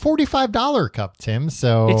 $45 cup, Tim.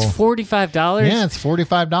 So it's $45? Yeah, it's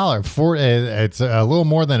 $45. It's a little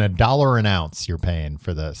more than $1 an ounce you're paying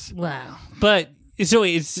for this. Wow. But so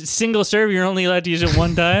it's single serve, you're only allowed to use it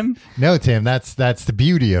one time? No, Tim, that's the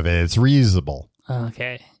beauty of it. It's reusable.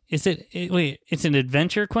 Okay. It's an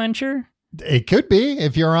adventure quencher? It could be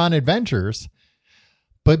if you're on adventures.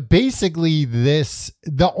 But basically there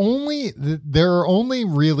are only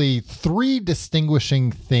really 3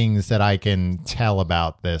 distinguishing things that I can tell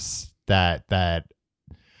about this that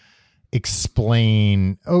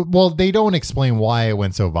explain, they don't explain why it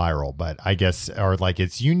went so viral, but I guess are like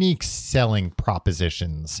its unique selling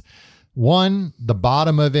propositions. One, the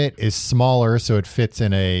bottom of it is smaller, so it fits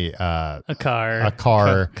in a car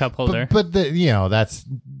cup holder. But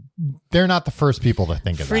they're not the first people to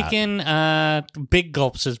think of that. Freaking Big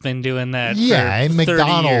Gulps has been doing that. Yeah, and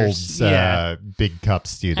McDonald's big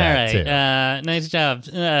cups do that too. Nice job.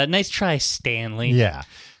 Nice try, Stanley. Yeah.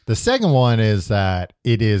 The second one is that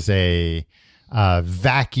it is a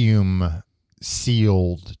vacuum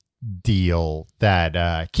sealed deal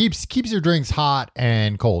that keeps your drinks hot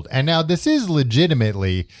and cold. And now this is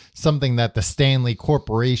legitimately something that the Stanley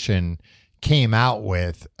Corporation came out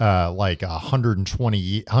with like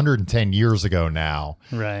 110 years ago now.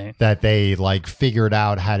 Right. That they like figured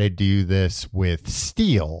out how to do this with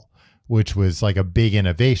steel, which was like a big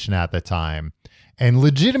innovation at the time, and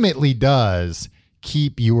legitimately does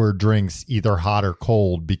keep your drinks either hot or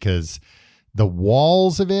cold because the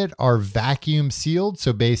walls of it are vacuum sealed.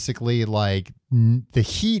 So basically like the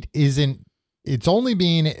heat isn't, it's only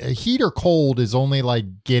being heat or cold is only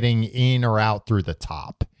like getting in or out through the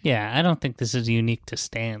top. Yeah, I don't think this is unique to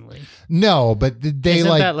Stanley. No, but they Isn't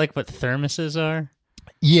like that like what thermoses are?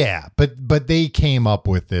 Yeah, but they came up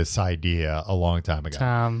with this idea a long time ago.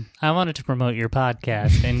 Tom, I wanted to promote your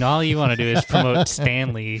podcast, and all you want to do is promote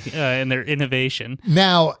Stanley and their innovation.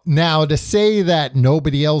 Now, to say that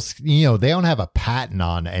nobody else, they don't have a patent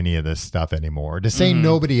on any of this stuff anymore. To say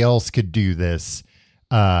nobody else could do this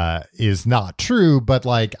is not true, but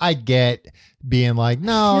like I get being like,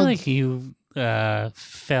 no. I feel like you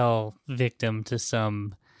fell victim to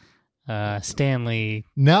some Stanley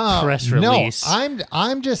press release. No,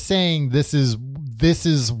 I'm just saying this is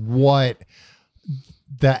what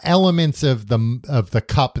the elements of the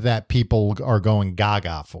cup that people are going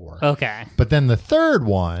gaga for. Okay. But then the third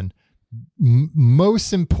one,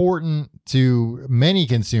 most important to many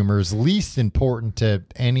consumers, least important to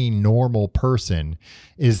any normal person,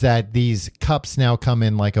 is that these cups now come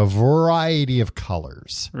in like a variety of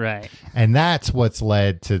colors. Right. And that's what's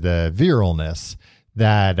led to the viralness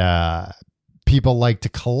that people like to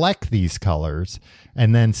collect these colors.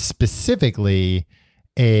 And then specifically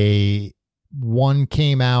one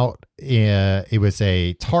came out, it was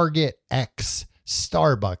a Target X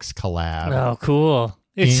Starbucks collab. Oh, cool.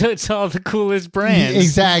 It's all the coolest brands.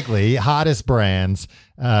 Exactly. Hottest brands.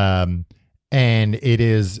 And it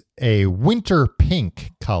is a winter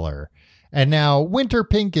pink color. And now winter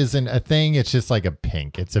pink isn't a thing. It's just like a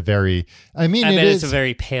pink. It's a very, I bet it's a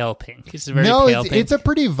very pale pink. It's a very pale pink. It's a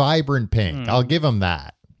pretty vibrant pink. I'll give them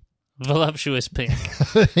that. Voluptuous pink.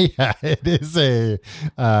 Yeah, it is a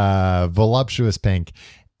voluptuous pink.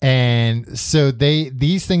 And so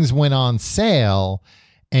these things went on sale,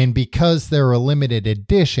 and because they're a limited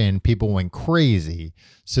edition, people went crazy.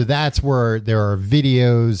 So that's where there are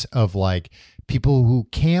videos of like people who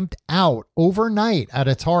camped out overnight at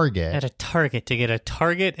a Target. At a Target to get a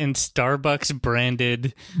Target and Starbucks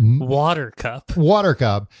branded water cup. Water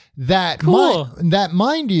cup. That cool.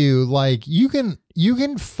 Mind you, like you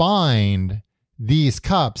can find these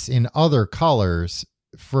cups in other colors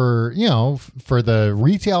for the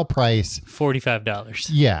retail price $45.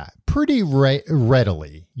 Yeah, pretty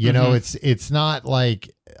readily. It's not like,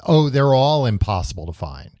 oh, they're all impossible to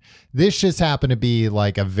find. This just happened to be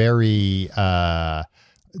like a very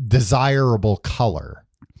desirable color.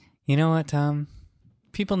 You know what, Tom?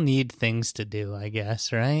 People need things to do, I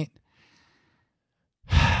guess, right?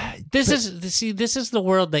 This is the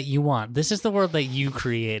world that you want. This is the world that you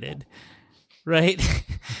created, right?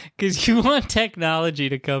 Because you want technology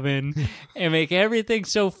to come in and make everything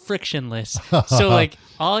so frictionless. So like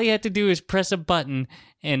all you have to do is press a button,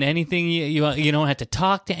 and anything you don't have to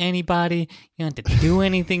talk to anybody. You don't have to do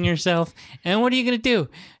anything yourself. And what are you going to do?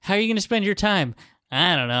 How are you going to spend your time?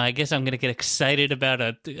 I don't know. I guess I'm going to get excited about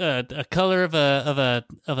a color of a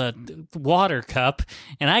water cup,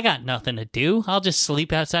 and I got nothing to do. I'll just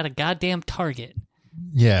sleep outside a goddamn Target.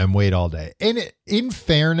 Yeah, and wait all day. And in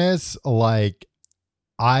fairness, like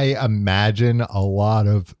I imagine a lot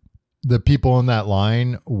of the people in that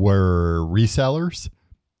line were resellers.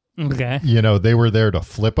 Okay. They were there to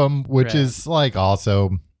flip them, which is like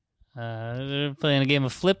also they're playing a game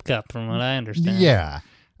of flip cup, from what I understand. Yeah.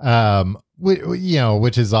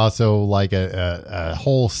 Which is also like a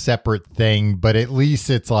whole separate thing, but at least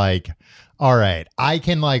it's like, all right, I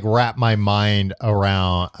can like wrap my mind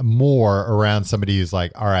around somebody who's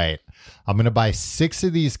like, all right, I'm going to buy 6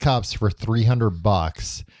 of these cups for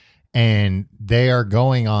 $300, and they are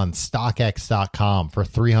going on StockX.com for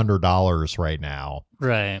 $300 right now.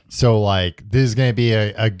 Right. So like, this is going to be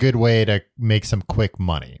a good way to make some quick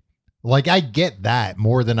money. Like, I get that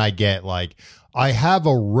more than I get like, I have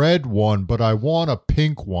a red one, but I want a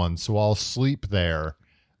pink one, so I'll sleep there.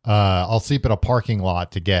 I'll sleep in a parking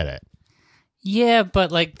lot to get it. Yeah,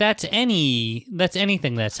 but like that's anything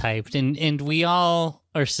that's hyped, and we all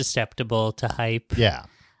are susceptible to hype. Yeah.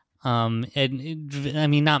 I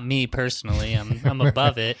mean, not me personally. I'm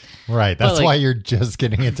above it. Right. That's why you're just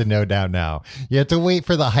getting into No Doubt now. You have to wait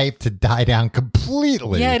for the hype to die down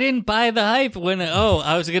completely. Yeah, I didn't buy the hype when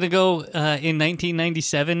I was gonna go in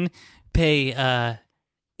 1997. Pay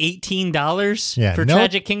 $18 for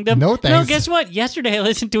Tragic Kingdom. No thanks. No, guess what? Yesterday I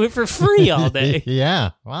listened to it for free all day.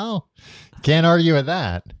 Yeah. Well, can't argue with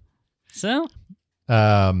that. So?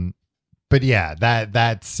 But yeah,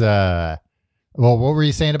 that's well, what were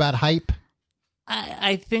you saying about hype?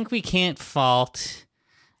 I think we can't fault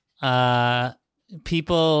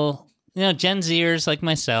people, Gen Zers like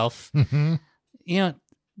myself. Mm-hmm.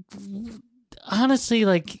 Honestly,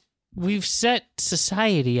 like, we've set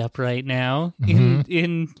society up right now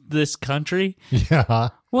in this country. Yeah.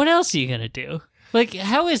 What else are you gonna do? Like,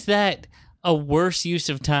 how is that a worse use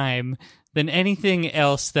of time than anything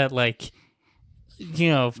else that, like,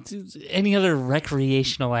 any other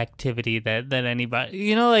recreational activity that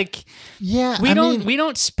anybody, like, yeah, we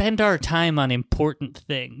don't spend our time on important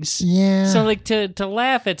things. Yeah. So, like, to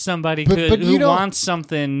laugh at somebody who wants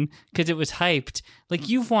something because it was hyped, like,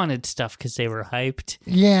 you've wanted stuff because they were hyped.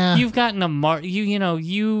 Yeah. You've gotten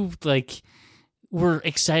you like were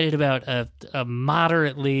excited about a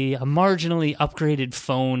marginally upgraded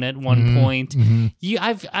phone at one point. Mm-hmm.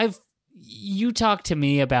 You talked to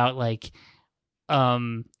me about, like,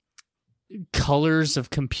 colors of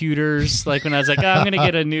computers, like when I was like, I'm gonna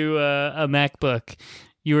get a new a MacBook,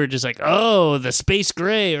 you were just like, oh, the space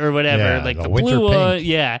gray or whatever, like the blue one.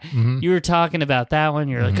 Yeah. Mm-hmm. You were talking about that one.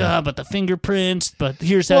 You're like, but the fingerprints, but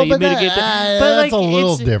here's how you mitigate that. But that's, like, a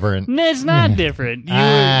little different. It's not different.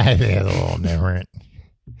 It's a little different.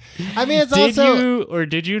 I mean, it's did you or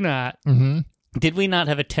did you not? Mm-hmm. Did we not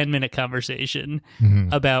have a 10-minute conversation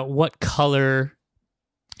about what color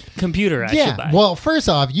computer I should buy? Well, first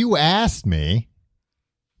off, you asked me,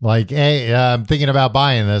 like, hey, I'm thinking about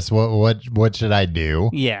buying this. What should I do?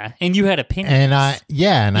 Yeah, and you had opinions. And I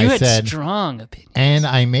said strong opinions. And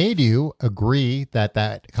I made you agree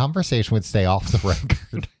that conversation would stay off the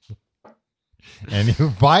record. And you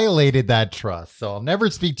violated that trust, so I'll never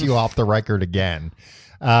speak to you off the record again.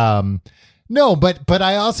 No, but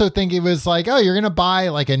I also think it was like, oh, you're gonna buy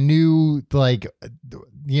like a new, like,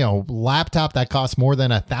 laptop that costs more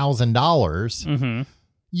than $1,000. Mm-hmm.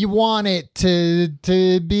 You want it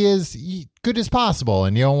to be as good as possible,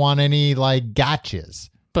 and you don't want any, like, gotchas.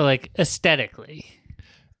 But, like, aesthetically,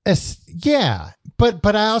 yeah.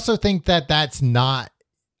 But I also think that's not.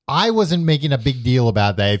 I wasn't making a big deal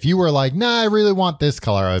about that. If you were like, nah, I really want this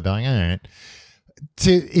color, I would be like, all right.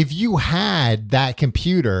 If you had that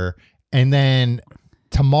computer and then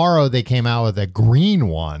tomorrow they came out with a green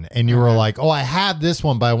one and you were like, oh, I have this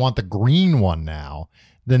one, but I want the green one now,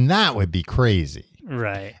 then that would be crazy.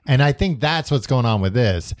 Right. And I think that's what's going on with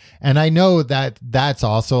this. And I know that that's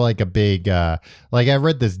also like a big, like, I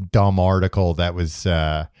read this dumb article that was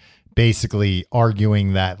basically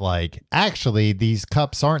arguing that, like, actually these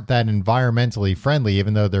cups aren't that environmentally friendly,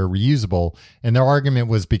 even though they're reusable. And their argument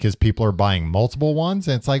was because people are buying multiple ones.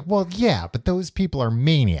 And it's like, well, yeah, but those people are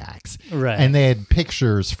maniacs. Right. And they had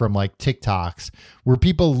pictures from, like, TikToks where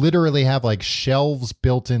people literally have, like, shelves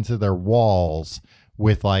built into their walls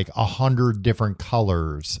with, like, 100 different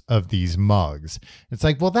colors of these mugs. It's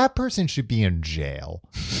like, well, that person should be in jail.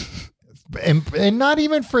 And not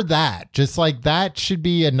even for that. Just, like, that should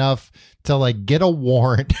be enough to, like, get a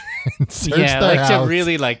warrant and search their house, to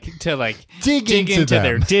really, like, dig into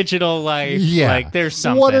their digital life. Yeah. Like, there's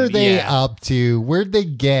something. What are they up to? Where'd they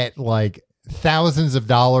get, like, thousands of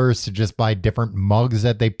dollars to just buy different mugs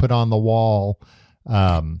that they put on the wall?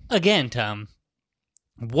 Again, Tom,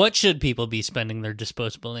 what should people be spending their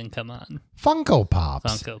disposable income on? Funko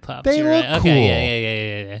Pops. Funko Pops. They look cool.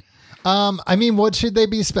 Okay, yeah. I mean, what should they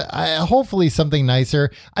be? Hopefully something nicer.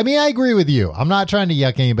 I mean, I agree with you. I'm not trying to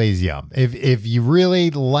yuck anybody's yum. If you really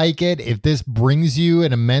like it, if this brings you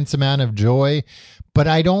an immense amount of joy, but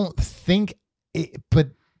I don't think but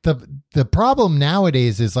the problem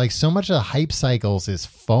nowadays is, like, so much of the hype cycles is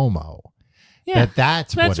FOMO. Yeah.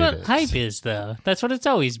 That's what it is. Hype is, though. That's what it's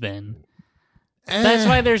always been. That's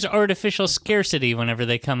why there's artificial scarcity whenever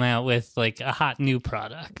they come out with, like, a hot new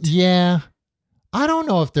product. Yeah. I don't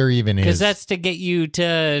know if there even is. Because that's to get you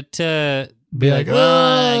to be like,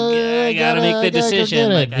 I gotta make the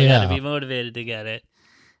decision. Like, I gotta be motivated to get it.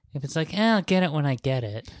 If it's like, I'll get it when I get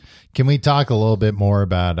it. Can we talk a little bit more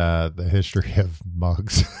about the history of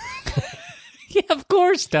mugs? Yeah, of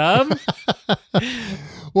course, Tom.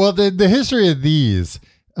 Well, the history of these,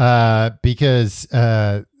 because,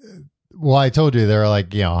 well, I told you they're,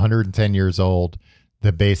 like, 110 years old.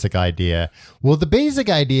 The basic idea. Well, the basic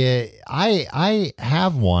idea, I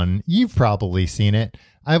have one. You've probably seen it.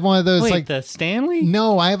 I have one of those. Wait, like the Stanley?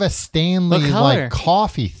 No, I have a Stanley, like,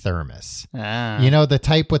 coffee thermos. Ah. You know, the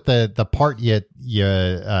type with the part you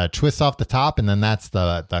twist off the top, and then that's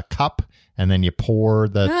the cup, and then you pour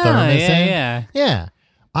the thermos in. Yeah.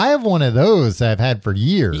 I have one of those that I've had for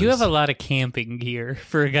years. You have a lot of camping gear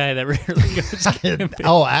for a guy that rarely goes camping.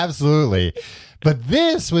 Oh, absolutely. But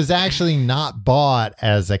this was actually not bought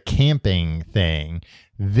as a camping thing.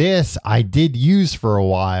 This I did use for a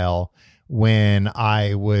while when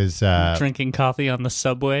I was drinking coffee on the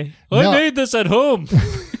subway. I made this at home.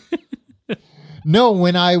 No,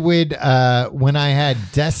 when I had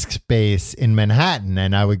desk space in Manhattan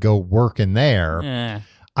and I would go work in there,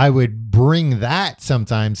 I would bring that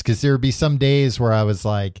sometimes because there would be some days where I was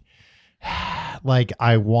like I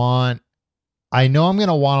know I'm going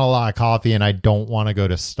to want a lot of coffee and I don't want to go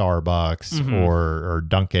to Starbucks or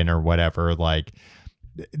Dunkin' or whatever. Like,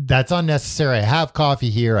 that's unnecessary. I have coffee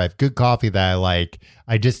here. I have good coffee that I like.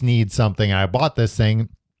 I just need something. And I bought this thing.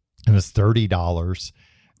 It was $30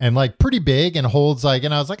 and like pretty big and holds like,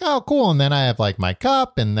 and I was like, oh, cool. And then I have like my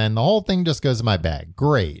cup and then the whole thing just goes in my bag.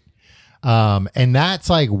 Great. And that's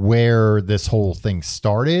like where this whole thing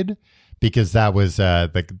started, because that was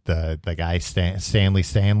the guy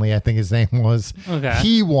Stanley, I think his name was. Okay.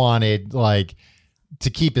 He wanted like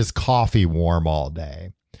to keep his coffee warm all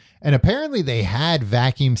day, and apparently they had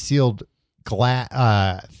vacuum sealed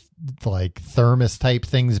like thermos type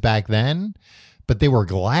things back then, but they were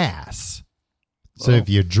glass. So if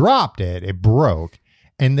you dropped it, it broke.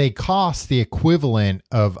 And they cost the equivalent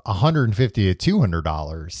of $150 to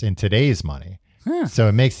 $200 in today's money. Huh. So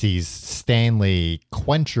it makes these Stanley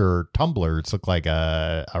quencher tumblers look like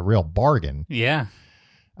a real bargain. Yeah.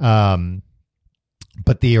 But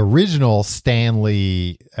the original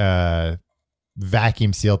Stanley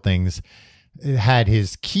vacuum seal things had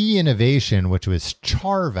his key innovation, which was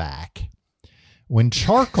Charvac. When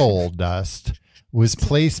charcoal dust was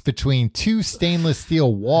placed between two stainless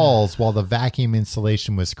steel walls while the vacuum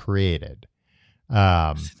insulation was created. It's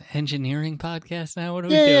an engineering podcast now? What are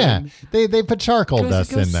we doing? Yeah, they put charcoal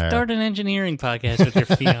dust in there. Start an engineering podcast with your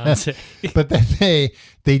fiance. But then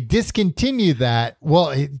they discontinued that.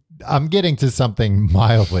 Well, I'm getting to something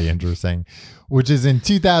mildly interesting, which is in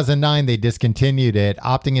 2009, they discontinued it,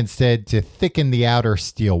 opting instead to thicken the outer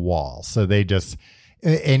steel wall. So they just,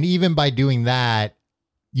 and even by doing that,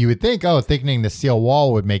 you would think, oh, thickening the steel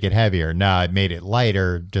wall would make it heavier. No, it made it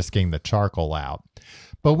lighter, just getting the charcoal out.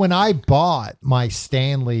 But when I bought my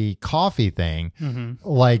Stanley coffee thing,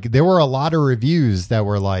 like there were a lot of reviews that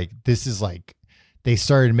were like, this is like, they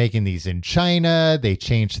started making these in China. They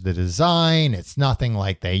changed the design. It's nothing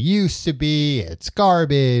like they used to be. It's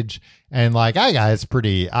garbage. And like, I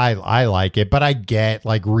like it, but I get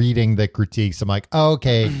like reading the critiques. I'm like, oh,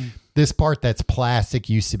 okay. This part that's plastic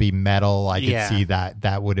used to be metal. I could see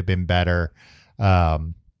that would have been better. But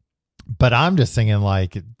I'm just thinking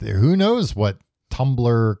like, who knows what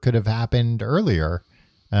tumbler could have happened earlier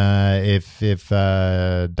if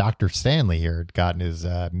Dr. Stanley here had gotten his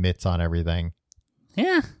mitts on everything.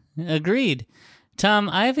 Yeah, agreed. Tom,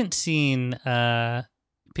 I haven't seen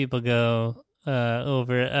people go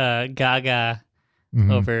over gaga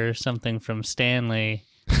over something from Stanley.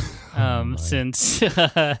 Since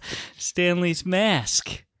Stanley's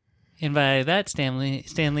Mask. And by that Stanley,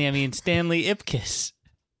 I mean Stanley Ipkiss.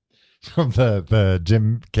 From the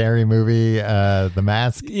Jim Carrey movie, The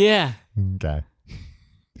Mask? Yeah. Okay.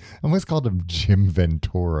 I almost called him Jim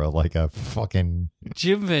Ventura, like a fucking...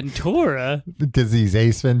 Jim Ventura? Because he's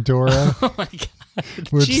Ace Ventura. Oh my God.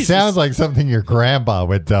 Which Jesus. Sounds like something your grandpa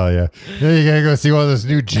would tell you. Yeah, you gotta go see one of those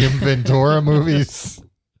new Jim Ventura movies.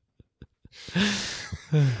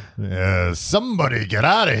 Somebody get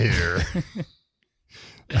out of here.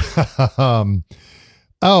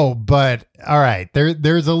 But all right,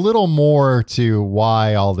 there's a little more to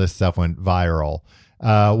why all this stuff went viral.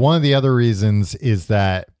 One of the other reasons is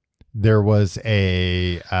that there was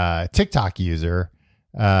a TikTok user,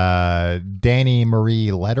 Danny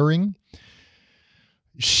Marie Lettering.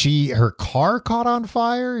 Her car caught on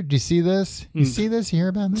fire. Did you see this? You see this? You hear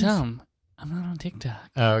about this? Tom, I'm not on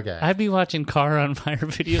TikTok. Oh, okay. I'd be watching car on fire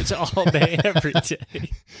videos all day, every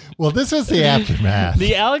day. Well, this was the aftermath.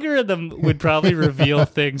 The algorithm would probably reveal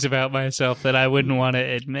things about myself that I wouldn't want to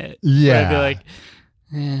admit. Yeah. I'd be like,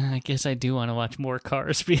 I guess I do want to watch more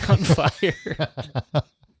cars be on fire.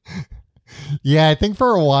 Yeah, I think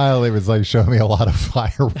for a while it was like showing me a lot of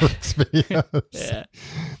fireworks videos. Yeah.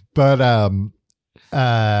 But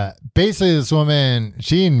basically this woman,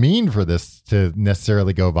 she didn't mean for this to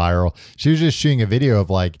necessarily go viral. She was just shooting a video of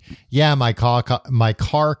like, yeah, my car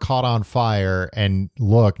caught on fire, and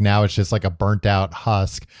look, now it's just like a burnt out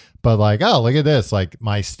husk. But like, oh, look at this. Like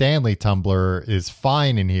my Stanley tumbler is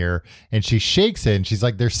fine in here. And she shakes it and she's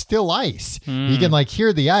like, there's still ice. You can like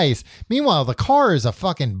hear the ice. Meanwhile, the car is a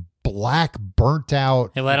fucking black burnt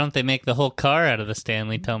out. Hey, why don't they make the whole car out of the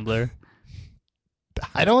Stanley tumbler?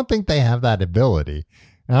 I don't think they have that ability.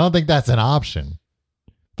 I don't think that's an option.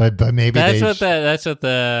 But maybe that's what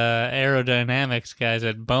the aerodynamics guys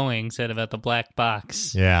at Boeing said about the black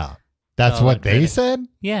box. Yeah. That's what they said?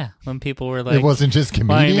 Yeah. When people were like, it wasn't just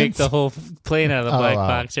comedians? Why make the whole plane out of the black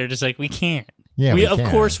box? They're just like, we can't. Yeah, of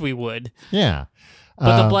course we would. Yeah.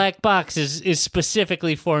 But the black box is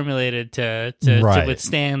specifically formulated to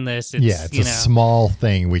withstand this. It's a small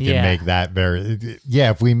thing. We can make that very. Yeah,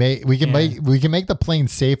 if we can make the plane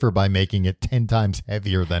safer by making it 10 times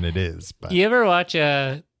heavier than it is. But you ever watch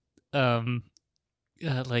like an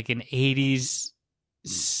 80s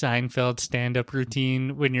Seinfeld stand-up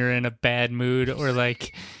routine when you're in a bad mood, or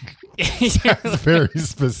like that's very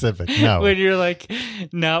specific. No, when you're like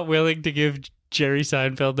not willing to give Jerry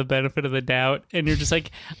Seinfeld the benefit of the doubt, and you're just like,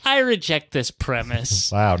 I reject this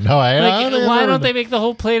premise. Wow, no, why don't they make the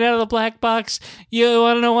whole plane out of the black box? You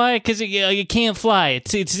want to know why? Because you can't fly.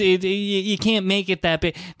 You can't make it that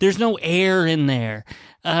big. There's no air in there.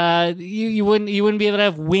 You wouldn't be able to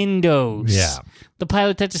have windows. Yeah, the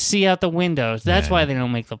pilot had to see out the windows. That's why they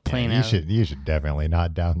don't make the plane out. You should definitely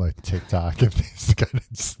not download TikTok if this kind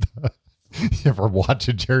of stuff. You ever watch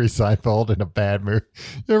a Jerry Seinfeld in a bad mood?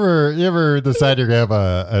 You ever decide you're going to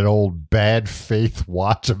have an old bad faith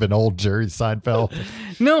watch of an old Jerry Seinfeld?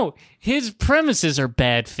 No, his premises are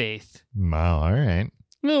bad faith. Wow, all right.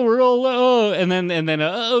 No, we're all and then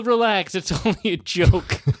relax. It's only a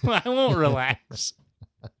joke. I won't relax.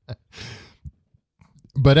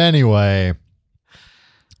 But anyway,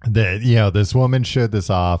 this woman showed this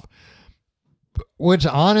off, which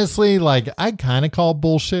honestly, like, I kind of call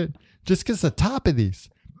bullshit. Just because the top of these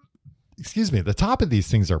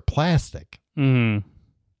things are plastic. Mm.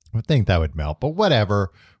 I would think that would melt, but whatever.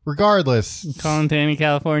 Regardless. Calling Danny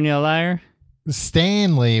California a liar?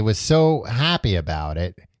 Stanley was so happy about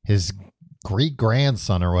it. His great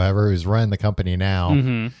grandson or whatever, who's running the company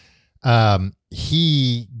now,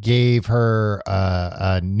 he gave her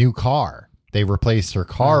a new car. They replaced her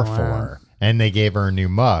car for her, and they gave her a new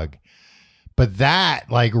mug. But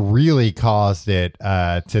that like really caused it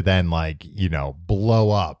to then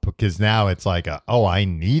blow up, because now it's like, I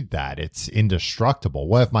need that. It's indestructible.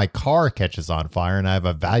 What if my car catches on fire and I have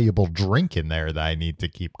a valuable drink in there that I need to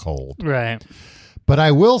keep cold? Right. But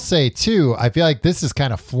I will say too, I feel like this has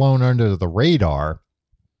kind of flown under the radar.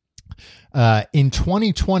 In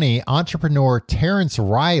 2020, entrepreneur Terrence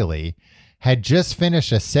Riley had just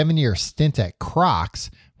finished a 7-year stint at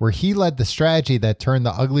Crocs, where he led the strategy that turned the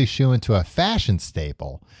ugly shoe into a fashion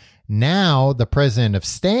staple. Now, the president of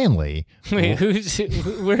Stanley... Wait,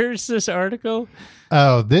 where's this article?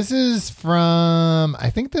 Oh, this is from... I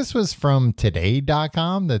think this was from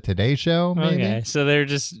Today.com, the Today Show, maybe? Okay, so they're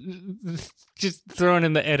just throwing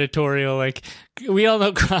in the editorial, like, we all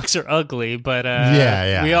know Crocs are ugly, but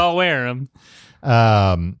we all wear them.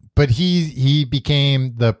 But he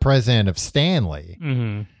became the president of Stanley.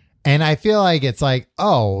 Mm-hmm. And I feel like it's like,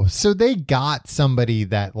 so they got somebody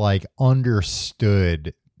that like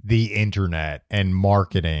understood the internet and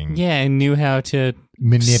marketing. Yeah, and knew how to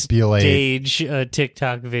manipulate, stage a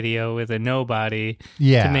TikTok video with a nobody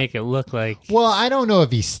to make it look like. Well, I don't know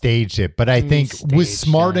if he staged it, but I think was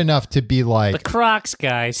smart enough to be like. The Crocs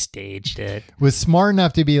guy staged it. Was smart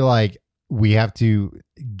enough to be like, we have to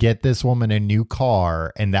get this woman a new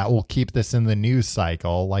car, and that will keep this in the news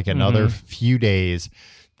cycle like another few days.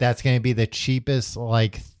 That's going to be the cheapest,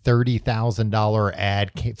 like $30,000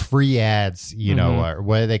 ad, free ads, or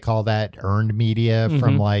what do they call that? Earned media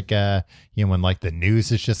from like, when like the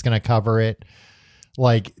news is just going to cover it.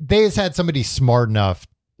 Like they just had somebody smart enough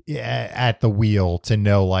at the wheel to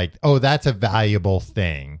know like, that's a valuable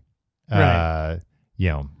thing. Right.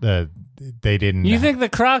 They didn't. You think the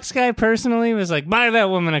Crocs guy personally was like, buy that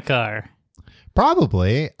woman a car?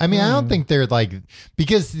 Probably. I mean, I don't think they're like,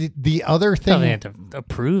 because the other thing. They had to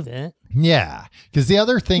approve it. Yeah. Because the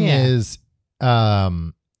other thing is,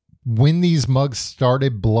 when these mugs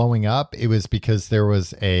started blowing up, it was because there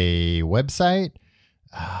was a website.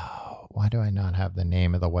 Oh, why do I not have the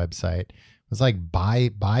name of the website? It was like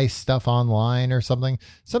buy stuff online or something.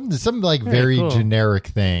 Some like very generic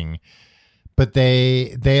thing. But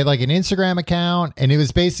they had like an Instagram account, and it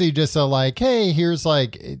was basically just a like, hey, here's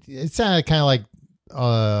like, it sounded kind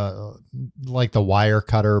of like the wire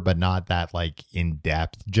cutter, but not that like in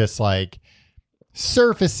depth, just like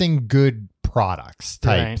surfacing good products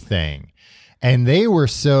type thing. And they were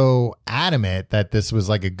so adamant that this was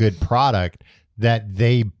like a good product that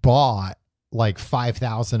they bought like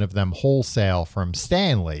 5,000 of them wholesale from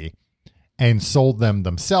Stanley and sold them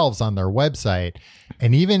themselves on their website.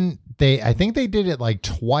 And even I think they did it like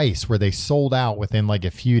twice where they sold out within like a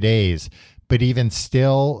few days. but even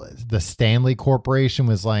still, the Stanley Corporation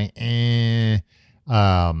was like,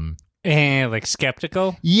 like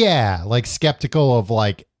skeptical. Yeah, like skeptical of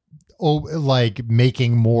like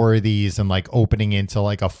making more of these and like opening into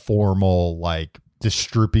like a formal like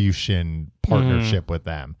distribution partnership with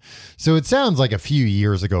them. So it sounds like a few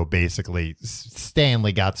years ago, basically,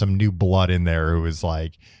 Stanley got some new blood in there who was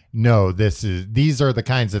like, no, these are the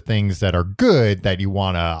kinds of things that are good that you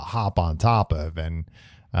want to hop on top of. And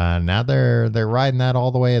now they're riding that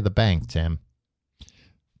all the way to the bank, Tim.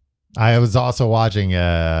 I was also watching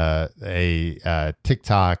a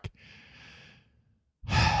TikTok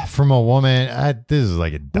from a woman. This is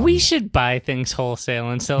like a dumb. We should buy things wholesale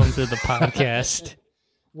and sell them through the podcast.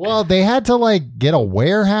 Well, they had to like get a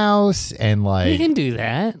warehouse and like. You can do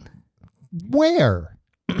that. Where?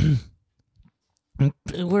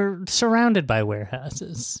 We're surrounded by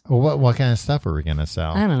warehouses. What kind of stuff are we gonna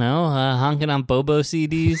sell? I don't know. Honking on Bobo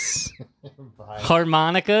CDs,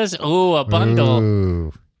 harmonicas. Oh, a bundle.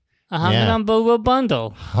 Ooh. A honking on Bobo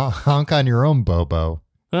bundle. Honk on your own Bobo.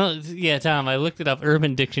 Well, yeah, Tom, I looked it up.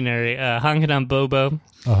 Urban Dictionary. Honking on Bobo.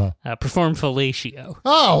 Perform fellatio.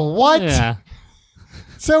 Oh, what? Yeah.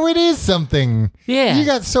 So it is something. Yeah. You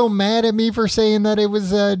got so mad at me for saying that it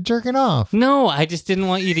was jerking off. No, I just didn't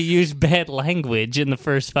want you to use bad language in the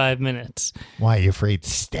first 5 minutes. Why, are you afraid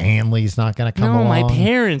Stanley's not going to come along? No, my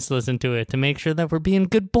parents listen to it to make sure that we're being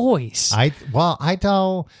good boys. I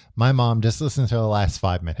tell my mom, just listen to the last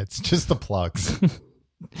 5 minutes. Just the plugs.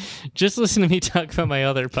 Just listen to me talk about my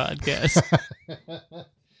other podcast.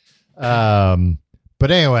 But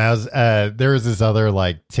anyway, there was this other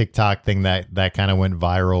like TikTok thing that kind of went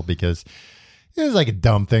viral because it was like a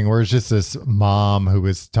dumb thing where it's just this mom who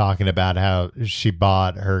was talking about how she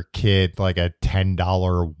bought her kid like a $10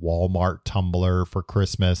 Walmart tumbler for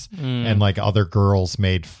Christmas, and like other girls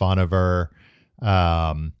made fun of her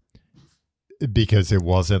because it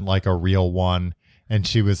wasn't like a real one. And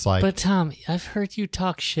she was like, but Tom, I've heard you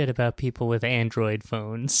talk shit about people with Android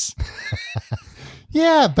phones.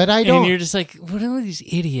 Yeah, but I don't. And you're just like, what are these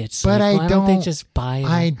idiots? But like, why why don't they just buy it?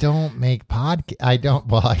 I don't make podcast. I don't.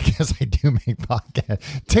 Well, I guess I do make podcast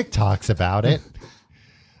TikToks about it.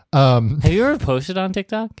 Have you ever posted on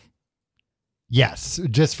TikTok? Yes,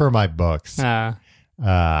 just for my books. And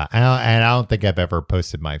I don't think I've ever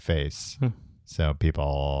posted my face, so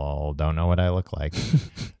people don't know what I look like.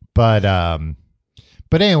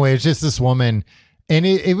 But anyway, it's just this woman. And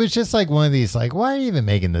it was just like one of these, like, why are you even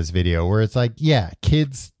making this video? Where it's like, yeah,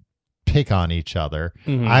 kids pick on each other.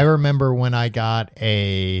 Mm-hmm. I remember when I got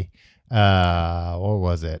what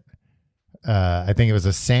was it? I think it was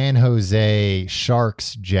a San Jose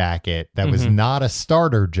Sharks jacket that was not a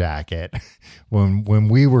starter jacket when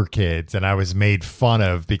we were kids, and I was made fun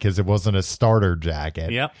of because it wasn't a starter jacket.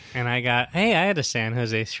 Yep. And I had a San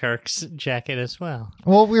Jose Sharks jacket as well.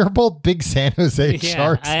 Well, we were both big San Jose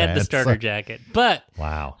Sharks I had fans. the starter jacket, but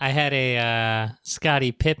wow, I had a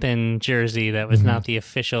Scottie Pippen jersey that was not the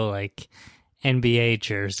official like NBA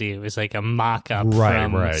jersey. It was like a mock-up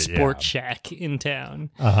from Sports Shack in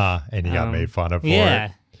town. And you got made fun of for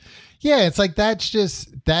it. Yeah, it's like that's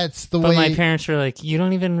the way. But my parents were like, you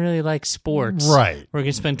don't even really like sports. Right. We're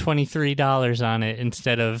going to spend $23 on it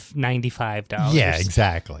instead of $95. Yeah,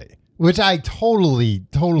 exactly. Which I totally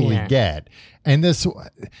get. And this,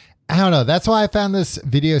 I don't know. That's why I found this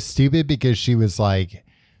video stupid, because she was like,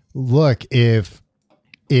 look, if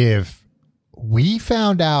we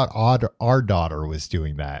found out our daughter was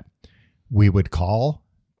doing that, we would call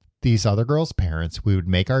these other girls' parents. We would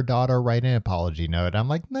make our daughter write an apology note. I'm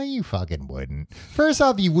like, no, you fucking wouldn't. First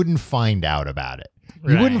off, you wouldn't find out about it.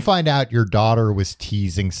 You wouldn't find out your daughter was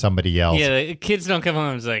teasing somebody else. Yeah, the kids don't come home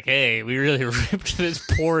and it's like, hey, we really ripped this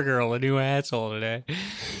poor girl a new asshole today.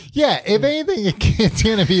 Yeah, if anything, it's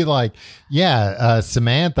going to be like,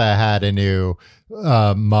 Samantha had a new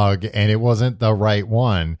mug and it wasn't the right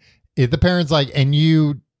one. If the parent's like, and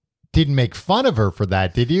you didn't make fun of her for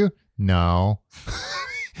that, did you? No.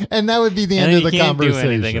 And that would be the end of the conversation. You can't do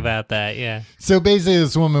anything about that, yeah. So basically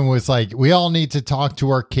this woman was like, we all need to talk to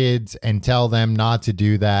our kids and tell them not to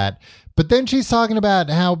do that. But then she's talking about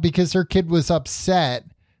how because her kid was upset,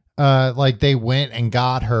 like they went and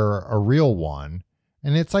got her a real one.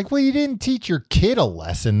 And it's like, well, you didn't teach your kid a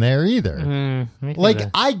lesson there either.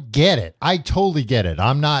 I get it. I totally get it.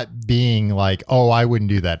 I'm not being like, oh, I wouldn't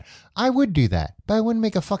do that. I would do that, but I wouldn't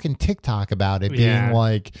make a fucking TikTok about it being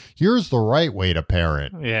like, here's the right way to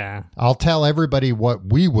parent. Yeah. I'll tell everybody what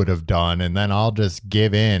we would have done, and then I'll just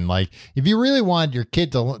give in. Like, if you really want your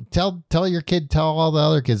kid to tell all the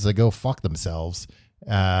other kids to go fuck themselves,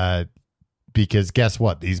 because guess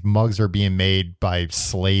what? These mugs are being made by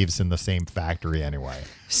slaves in the same factory anyway.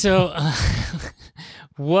 So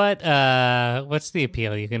what's the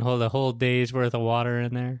appeal? You can hold a whole day's worth of water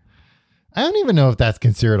in there? I don't even know if that's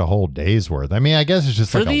considered a whole day's worth. I mean, I guess it's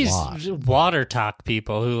just for like these a lot. water talk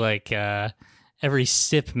people who like every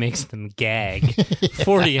sip makes them gag.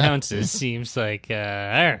 40 ounces seems like all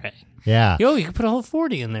right. Yeah. Yo, you could put a whole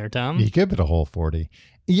 40 in there, Tom. You could put a whole 40.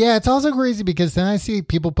 Yeah, it's also crazy because then I see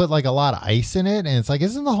people put like a lot of ice in it, and it's like,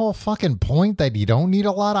 isn't the whole fucking point that you don't need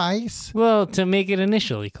a lot of ice? Well, to make it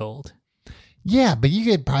initially cold. Yeah, but you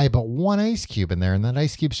could probably put one ice cube in there, and that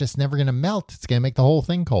ice cube's just never going to melt. It's going to make the whole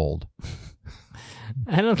thing cold.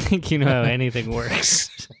 I don't think you know how anything works.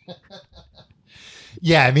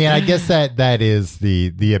 Yeah, I mean, I guess that is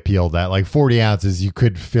the appeal, that like 40 ounces, you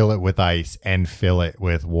could fill it with ice and fill it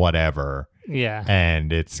with whatever. Yeah.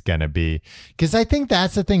 And it's going to be, because I think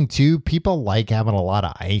that's the thing too. People like having a lot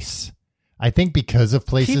of ice. I think because of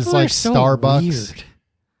places People like are so Starbucks, weird.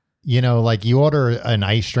 you know, like you order an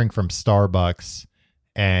ice drink from Starbucks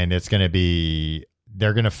and it's going to be,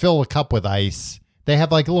 they're going to fill a cup with ice. They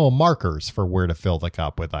have like little markers for where to fill the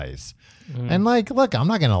cup with ice. And like, look, I'm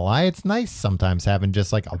not going to lie. It's nice sometimes having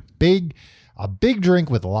just like a big drink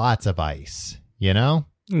with lots of ice, you know?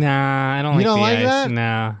 Nah, I don't You like don't the like ice. that?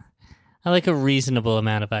 No. I like a reasonable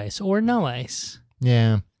amount of ice or no ice.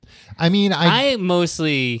 Yeah. I mean, I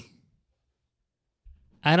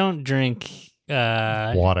don't drink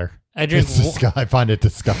water. I drink I find it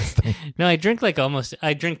disgusting. No, I drink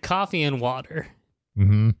I drink coffee and water.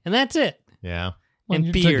 Mm-hmm. And that's it. Yeah. Well, and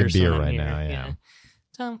you're beers beer when I'm right here. now, yeah.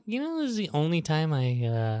 Tom, you know, this is the only time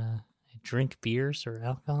I drink beers or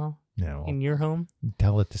alcohol No. in your home.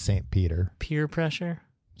 Tell it to St. Peter. Peer pressure.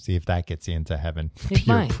 See if that gets you into heaven. It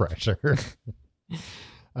Peer might. pressure.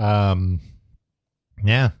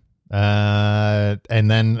 Yeah.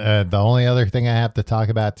 And then the only other thing I have to talk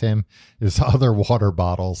about, Tim, is other water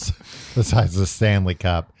bottles besides the Stanley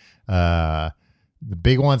Cup. The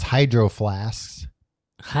big ones, hydro flasks.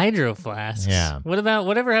 Hydro flasks? Yeah. What about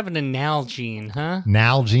whatever happened to Nalgene, huh?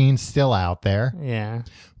 Nalgene's still out there. Yeah.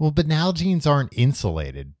 Well, but Nalgene's aren't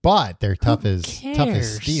insulated, but they're tough as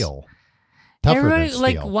steel. Tougher than steel.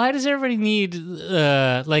 Like, why does everybody need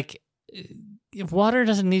if water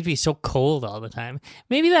doesn't need to be so cold all the time?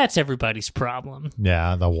 Maybe that's everybody's problem.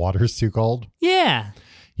 Yeah, the water's too cold. Yeah.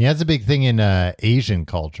 Yeah, that's a big thing in Asian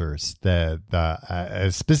cultures.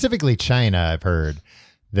 Specifically China, I've heard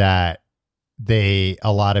that a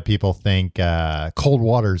lot of people think cold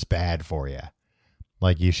water's bad for you.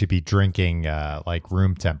 Like you should be drinking like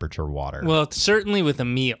room temperature water. Well, certainly with a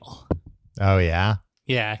meal. Oh yeah.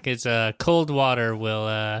 Yeah, because cold water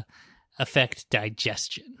will affect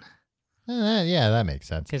digestion. Yeah, that makes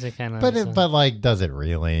sense. Because it kind of. But like, does it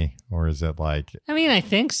really, or is it like? I mean, I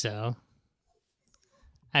think so.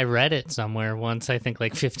 I read it somewhere once. I think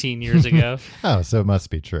like 15 years ago. Oh, so it must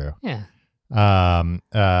be true. Yeah.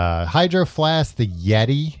 Hydro Flask, the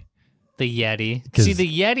Yeti. The Yeti. See,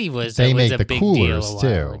 the Yeti was a the big coolers deal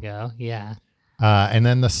a while ago. Yeah. And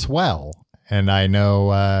then the Swell. And I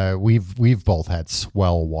know we've both had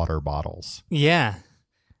Swell water bottles. Yeah.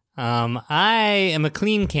 I am a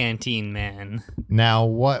clean canteen man. Now,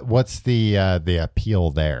 what's the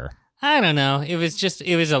appeal there? I don't know.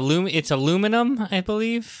 It's aluminum, I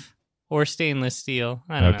believe, or stainless steel.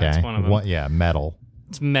 I don't know. It's one of them. Yeah, metal.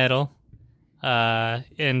 It's metal.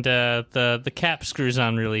 And the cap screws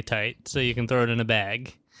on really tight, so you can throw it in a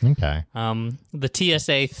bag. Okay. The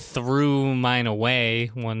TSA threw mine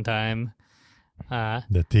away one time.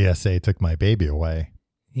 The TSA took my baby away.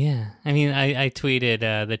 Yeah, I mean, I tweeted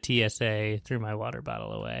the TSA threw my water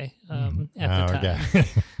bottle away at the time. Okay.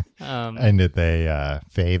 And did they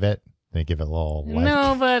fave it? They give it a little like...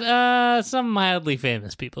 No, but some mildly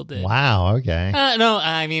famous people did. Wow, okay. No,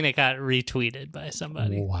 I mean, it got retweeted by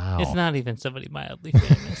somebody. Wow. It's not even somebody mildly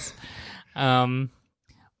famous.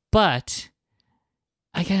 But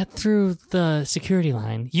I got through the security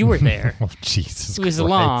line. You were there. Oh, Jesus It was Christ.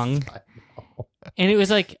 long. And it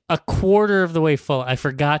was like a quarter of the way full. I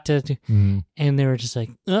forgot to... And they were just like,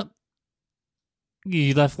 oh,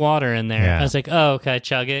 you left water in there. Yeah. I was like, oh, can I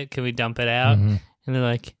chug it? Can we dump it out? And they're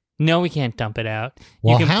like... No, we can't dump it out.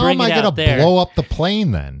 Well, you can how bring am I going to blow up the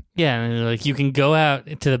plane then? Yeah, and they're like, you can go out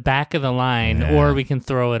to the back of the line, or we can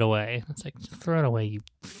throw it away. It's like, throw it away, you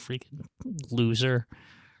freaking loser.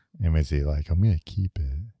 And was he like, I'm going to keep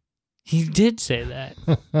it? He did say that.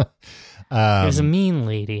 It was a mean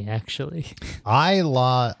lady, actually.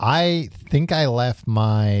 I think I left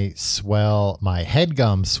my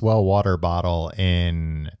HeadGum Swell water bottle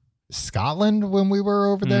in Scotland when we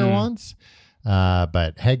were over there once.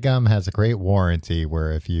 But HeadGum has a great warranty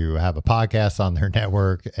where if you have a podcast on their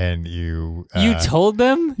network and you told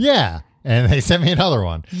them? Yeah. And they sent me another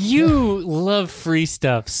one. You love free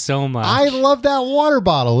stuff so much. I love that water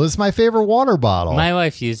bottle. It's my favorite water bottle. My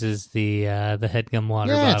wife uses the HeadGum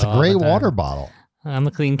water bottle. Yeah, it's a great water bottle. I'm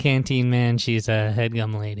a Clean Canteen man. She's a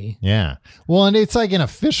HeadGum lady. Yeah. Well, and it's like an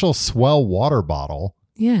official Swell water bottle.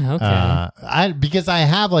 Yeah, okay. Because I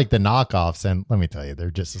have like the knockoffs, and let me tell you,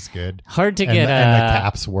 they're just as good. Hard to get, and the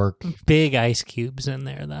caps work. Big ice cubes in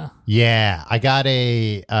there, though. Yeah, I got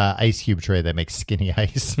a ice cube tray that makes skinny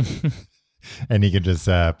ice, and you can just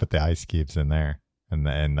put the ice cubes in there, and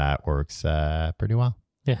that works pretty well.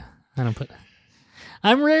 Yeah,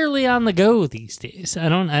 I'm rarely on the go these days. I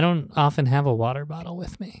don't often have a water bottle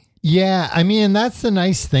with me. Yeah, I mean, that's the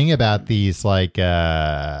nice thing about these like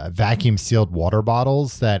vacuum sealed water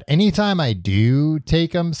bottles, that anytime I do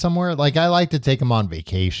take them somewhere, like I like to take them on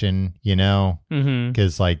vacation, you know,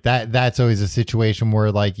 because like that's always a situation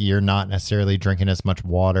where like you're not necessarily drinking as much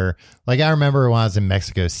water. Like I remember when I was in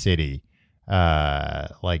Mexico City,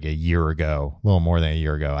 like a year ago, a little more than a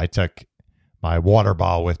year ago, I took my water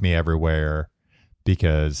bottle with me everywhere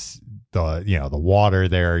because the water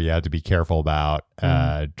there you have to be careful about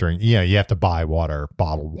drink. You have to buy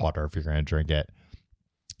bottled water if you're going to drink it.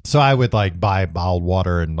 So I would like buy bottled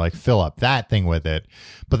water and like fill up that thing with it.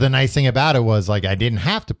 But the nice thing about it was like I didn't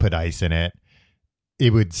have to put ice in it.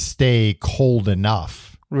 It would stay cold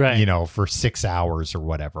enough, right? For 6 hours or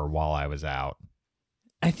whatever while I was out.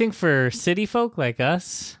 I think for city folk like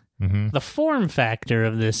us, the form factor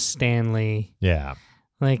of this Stanley,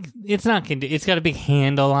 like it's not it's got a big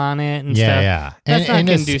handle on it and stuff. Yeah. That's not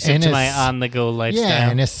conducive to my on-the-go lifestyle.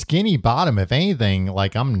 Yeah, and a skinny bottom. If anything,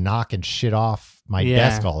 like I'm knocking shit off my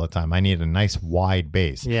desk all the time. I need a nice wide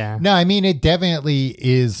base. Yeah. No, I mean it definitely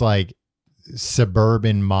is like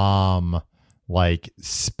suburban mom. Like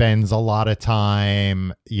spends a lot of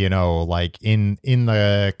time, like in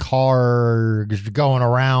the car, going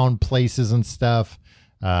around places and stuff.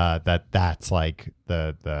 That's like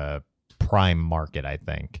the prime market, I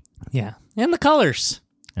think. Yeah, and the colors.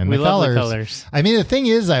 We love the colors. I mean, the thing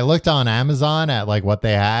is, I looked on Amazon at like what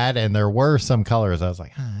they had, and there were some colors. I was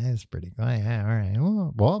like, it's pretty good. Yeah, all right.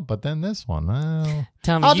 Well, but then this one,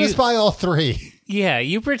 Tom, I'll just buy all three. Yeah,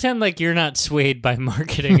 you pretend like you're not swayed by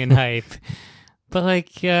marketing and hype. But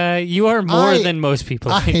like you are more than most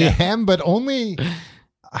people. I am, but only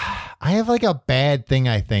I have like a bad thing,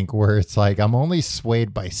 I think, where it's like I'm only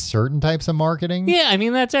swayed by certain types of marketing. Yeah, I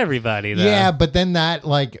mean that's everybody though. Yeah, but then that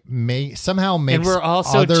like somehow makes and we're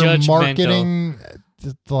also other judgmental. Marketing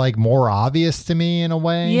like more obvious to me in a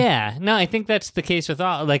way. Yeah. No, I think that's the case with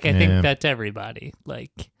all I think that's everybody.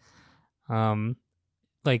 Like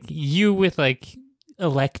you with like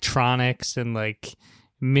electronics and like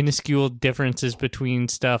minuscule differences between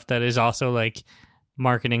stuff that is also like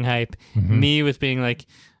marketing hype. Me with being like,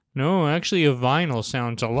 no, actually a vinyl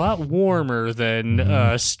sounds a lot warmer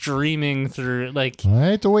than streaming through like. I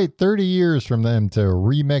had to wait 30 years from them to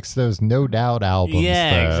remix those No Doubt albums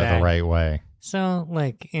the right way. So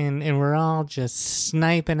like and we're all just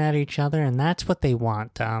sniping at each other, and that's what they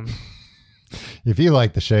want, Tom. If you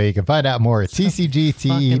like the show, you can find out more at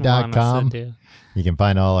tcgte.com. You can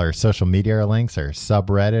find all our social media links, our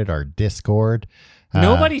subreddit, our Discord.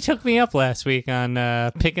 Nobody took me up last week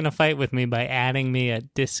on picking a fight with me by adding me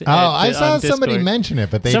at Discord. I saw somebody mention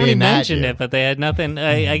it, but somebody didn't mentioned it, but they had nothing.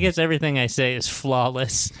 I guess everything I say is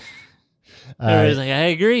flawless. Everybody's like, I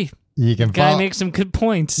agree. You can guy makes some good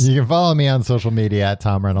points. You can follow me on social media at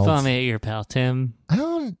Tom Reynolds. Follow me at your pal Tim. I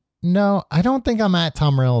don't think I'm at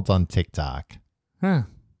Tom Reynolds on TikTok. Huh.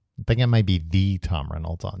 I think it might be the Tom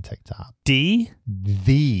Reynolds on TikTok. The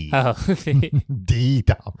Tom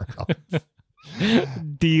Reynolds.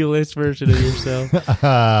 D-list version of yourself.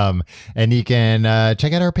 And you can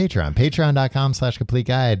check out our patreon.com/complete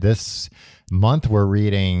guide. This month we're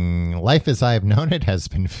reading Life as I've Known It Has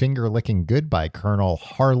Been Finger Licking Good by Colonel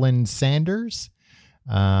Harlan Sanders.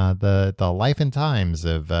 The life and times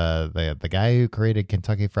of the guy who created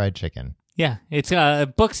Kentucky Fried Chicken. Yeah, it's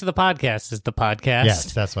Books of the Podcast is the podcast.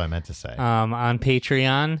 Yes, that's what I meant to say. On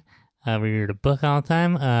Patreon, we read a book all the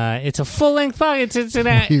time. It's a full-length book. It's we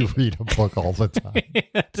read a book all the time.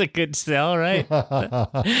 That's a good sell, right?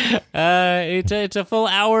 It's a full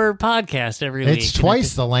hour podcast every week. It's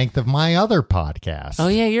twice the length of my other podcast. Oh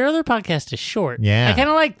yeah, your other podcast is short. Yeah, I kind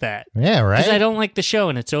of like that. Yeah, right. Because I don't like the show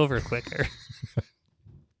and it's over quicker.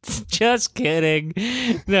 Just kidding.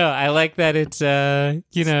 No, I like that it's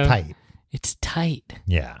tight. It's tight.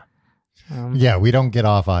 Yeah. Yeah, we don't get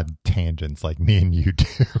off on tangents like me and you do.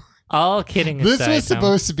 All kidding aside. This was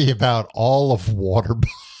supposed to be about all of water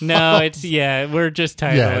bottles. No, we're just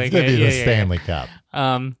titling it's going to be the Stanley Cup.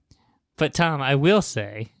 But Tom, I will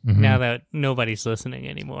say, now that nobody's listening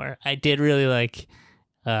anymore, I did really like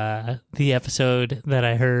the episode that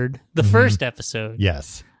I heard, the first episode.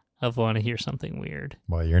 Yes. Of Want to Hear Something Weird.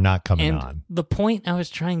 Well, you're not coming and on. The point I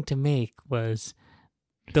was trying to make was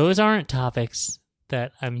those aren't topics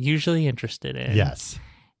that I'm usually interested in. Yes.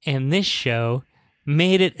 And this show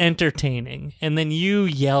made it entertaining. And then you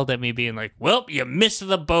yelled at me being like, well, you missed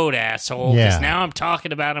the boat, asshole, because now I'm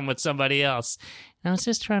talking about him with somebody else. And I was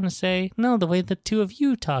just trying to say, no, the way the two of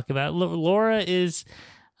you talk about it. Laura is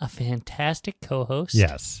a fantastic co-host.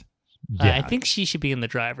 Yes. Yeah. I think she should be in the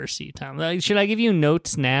driver's seat, Tom. Should I give you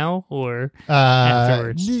notes now or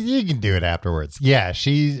afterwards? You can do it afterwards. Yeah,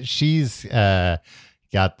 she's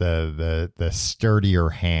got the sturdier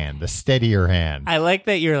hand, the steadier hand. I like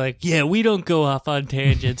that you're like, yeah, we don't go off on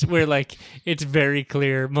tangents. We're like, it's very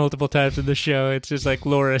clear multiple times in the show. It's just like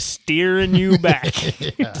Laura steering you back.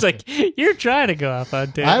 It's like, you're trying to go off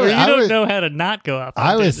on tangents. Or you don't know how to not go off on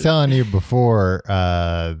tangents. I was telling you before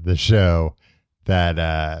the show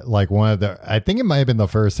that like I think it might have been the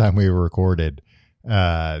first time we recorded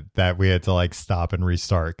that we had to like stop and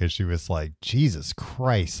restart because she was like, Jesus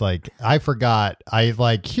Christ, like I forgot. I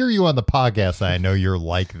like hear you on the podcast. I know you're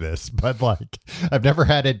like this, but like I've never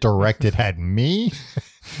had it directed at me.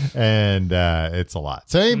 And it's a lot.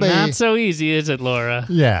 So anybody, not so easy, is it, Laura?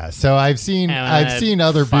 Yeah. So I've seen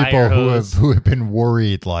other people who have been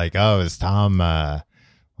worried, like, oh, is Tom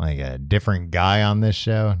like a different guy on this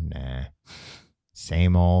show? Nah.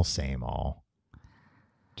 Same old.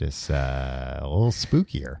 Just a little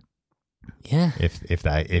spookier. Yeah. If you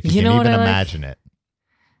can even imagine it.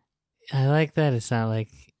 I like that. It's not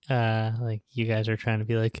like you guys are trying to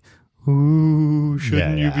be like, ooh,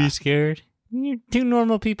 shouldn't you be scared? You're two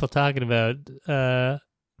normal people talking about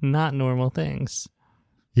not normal things.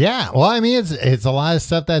 Yeah. Well, I mean, it's a lot of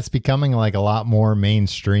stuff that's becoming like a lot more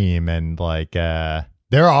mainstream, and like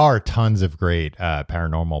there are tons of great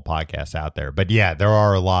paranormal podcasts out there. But yeah, there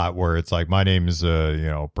are a lot where it's like, my name is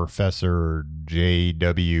Professor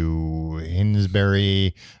J.W.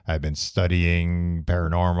 Hinsbury. I've been studying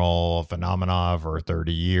paranormal phenomena for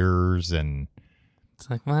 30 years, and it's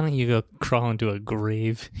like, why don't you go crawl into a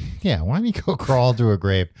grave? Yeah, why don't you go crawl into a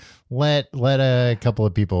grave? Let a couple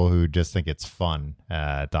of people who just think it's fun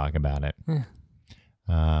talk about it.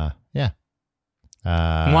 Yeah.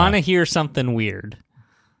 Want to hear something weird?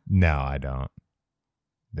 No, I don't.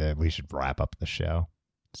 We should wrap up the show.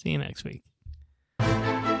 See you next week.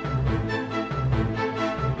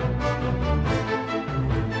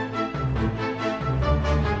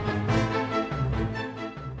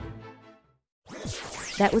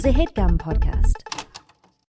 That was a HeadGum podcast.